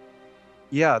other.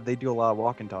 Yeah, they do a lot of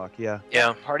walk and talk. Yeah.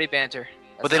 Yeah. Party banter.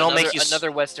 But they don't make you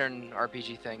another Western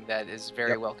RPG thing that is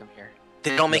very welcome here.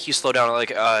 They don't make you slow down. Like,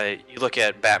 you look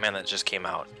at Batman that just came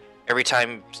out. Every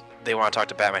time they want to talk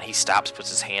to Batman, he stops, puts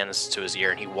his hands to his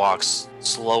ear, and he walks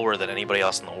slower than anybody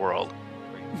else in the world.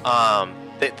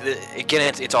 Again,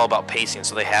 it's all about pacing,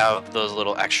 so they have those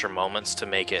little extra moments to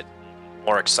make it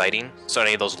more exciting. So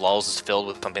any of those lulls is filled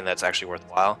with something that's actually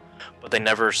worthwhile, but they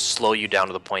never slow you down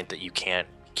to the point that you can't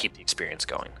keep the experience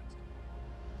going.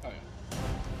 Oh, yeah.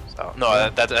 So no,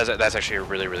 that's actually a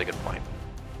really, really good point.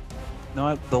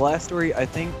 No, the last story, I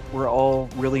think we're all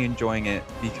really enjoying it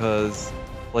because,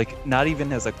 like, not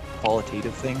even as a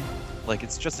qualitative thing, like,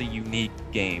 it's just a unique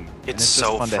game. and It's just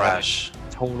so fun fresh. To have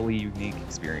a totally unique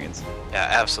experience. Yeah,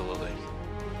 absolutely.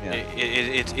 Yeah.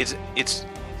 It's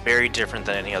very different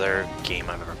than any other game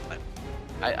I've ever played.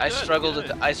 I Good, struggle good.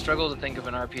 to think of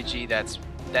an RPG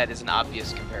that is an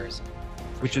obvious comparison.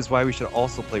 Which is why we should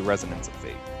also play Resonance of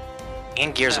Fate.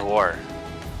 And Gears of War.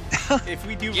 If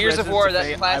we do Gears of Residence War, of that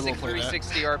Fate, I classic will play that.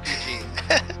 360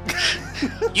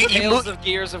 RPG. You Tales of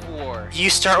Gears of War. You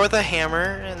start with a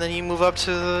hammer, and then you move up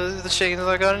to the chain of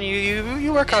the gun, and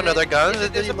you work on other guns, and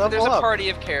then There's you a level up. party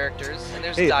of characters, and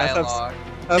there's Hey, dialogue.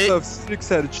 FF6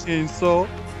 had a chainsaw.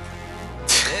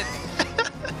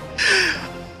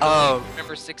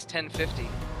 Remember 61050.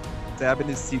 Sabin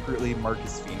is secretly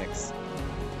Marcus Phoenix.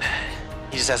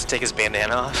 He just has to take his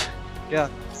bandana off. Yeah,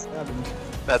 Sabin.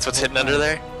 That's what's hidden under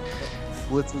there.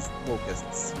 Blitz's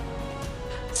locusts.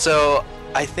 So,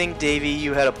 I think, Davey,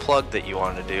 you had a plug that you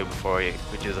wanted to do before we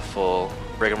do the full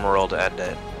rigmarole to end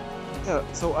it. Yeah,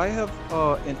 so I have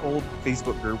an old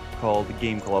Facebook group called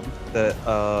Game Club that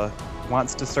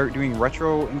wants to start doing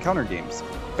retro encounter games.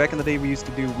 Back in the day, we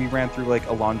ran through like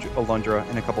Alundra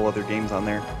and a couple other games on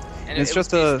there. And It's it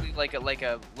just was a- basically like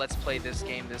a let's play this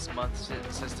game this month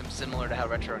system similar to how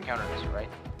Retro Encounter is, right?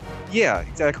 Yeah,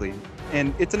 exactly.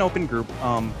 And it's an open group.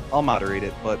 I'll moderate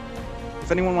it, but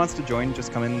if anyone wants to join,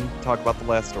 just come in and talk about the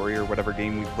last story or whatever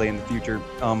game we play in the future.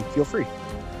 Feel free.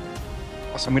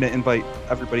 I'm going to invite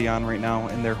everybody on right now,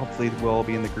 and there hopefully will all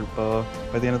be in the group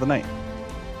by the end of the night.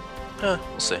 We'll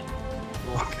see.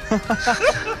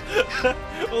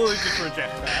 We'll just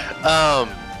reject that.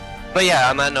 But yeah,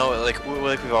 on that note, like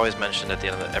we've always mentioned at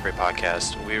the end of every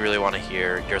podcast, we really want to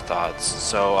hear your thoughts.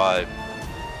 So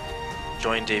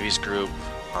join Davey's group.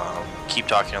 Keep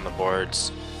talking on the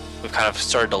boards. We've kind of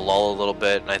started to lull a little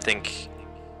bit, and I think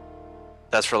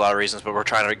that's for a lot of reasons, but we're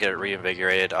trying to get it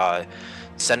reinvigorated.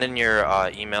 Send in your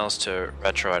emails to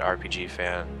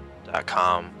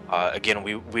retro@rpgfan.com. Again,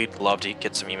 we'd love to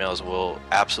get some emails. We'll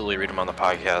absolutely read them on the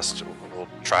podcast. We'll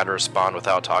try to respond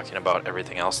without talking about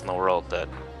everything else in the world that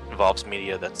involves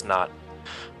media that's not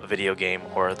a video game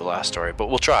or the last story, but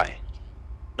we'll try.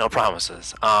 No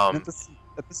promises. And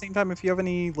at the same time, if you have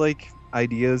any like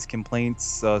ideas,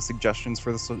 complaints, suggestions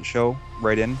for the show,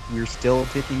 write in. We're still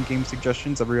taking game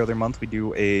suggestions. Every other month we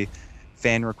do a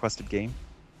fan requested game.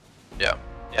 Yeah,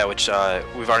 which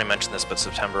we've already mentioned this, but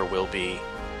September will be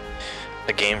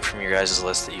a game from your guys'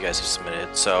 list that you guys have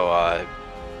submitted. So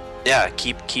yeah,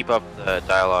 keep up the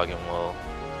dialogue, and we'll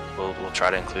try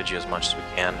to include you as much as we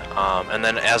can. And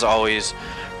then, as always,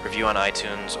 review on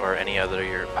iTunes or any other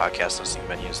your podcast listening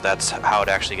venues. That's how it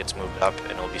actually gets moved up,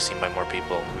 and it'll be seen by more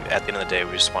people. At the end of the day,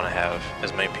 we just want to have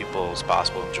as many people as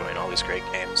possible enjoying all these great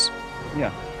games.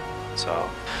 Yeah. So,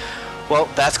 well,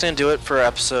 that's going to do it for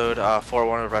episode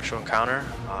 401 of Retro Encounter.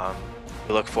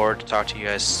 We look forward to talking to you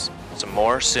guys some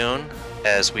more soon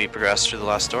as we progress through the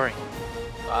last story.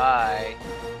 Bye.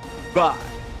 Bye.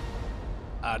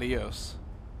 Adios.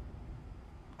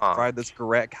 Aw. Ride this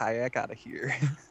Garak kayak out of here.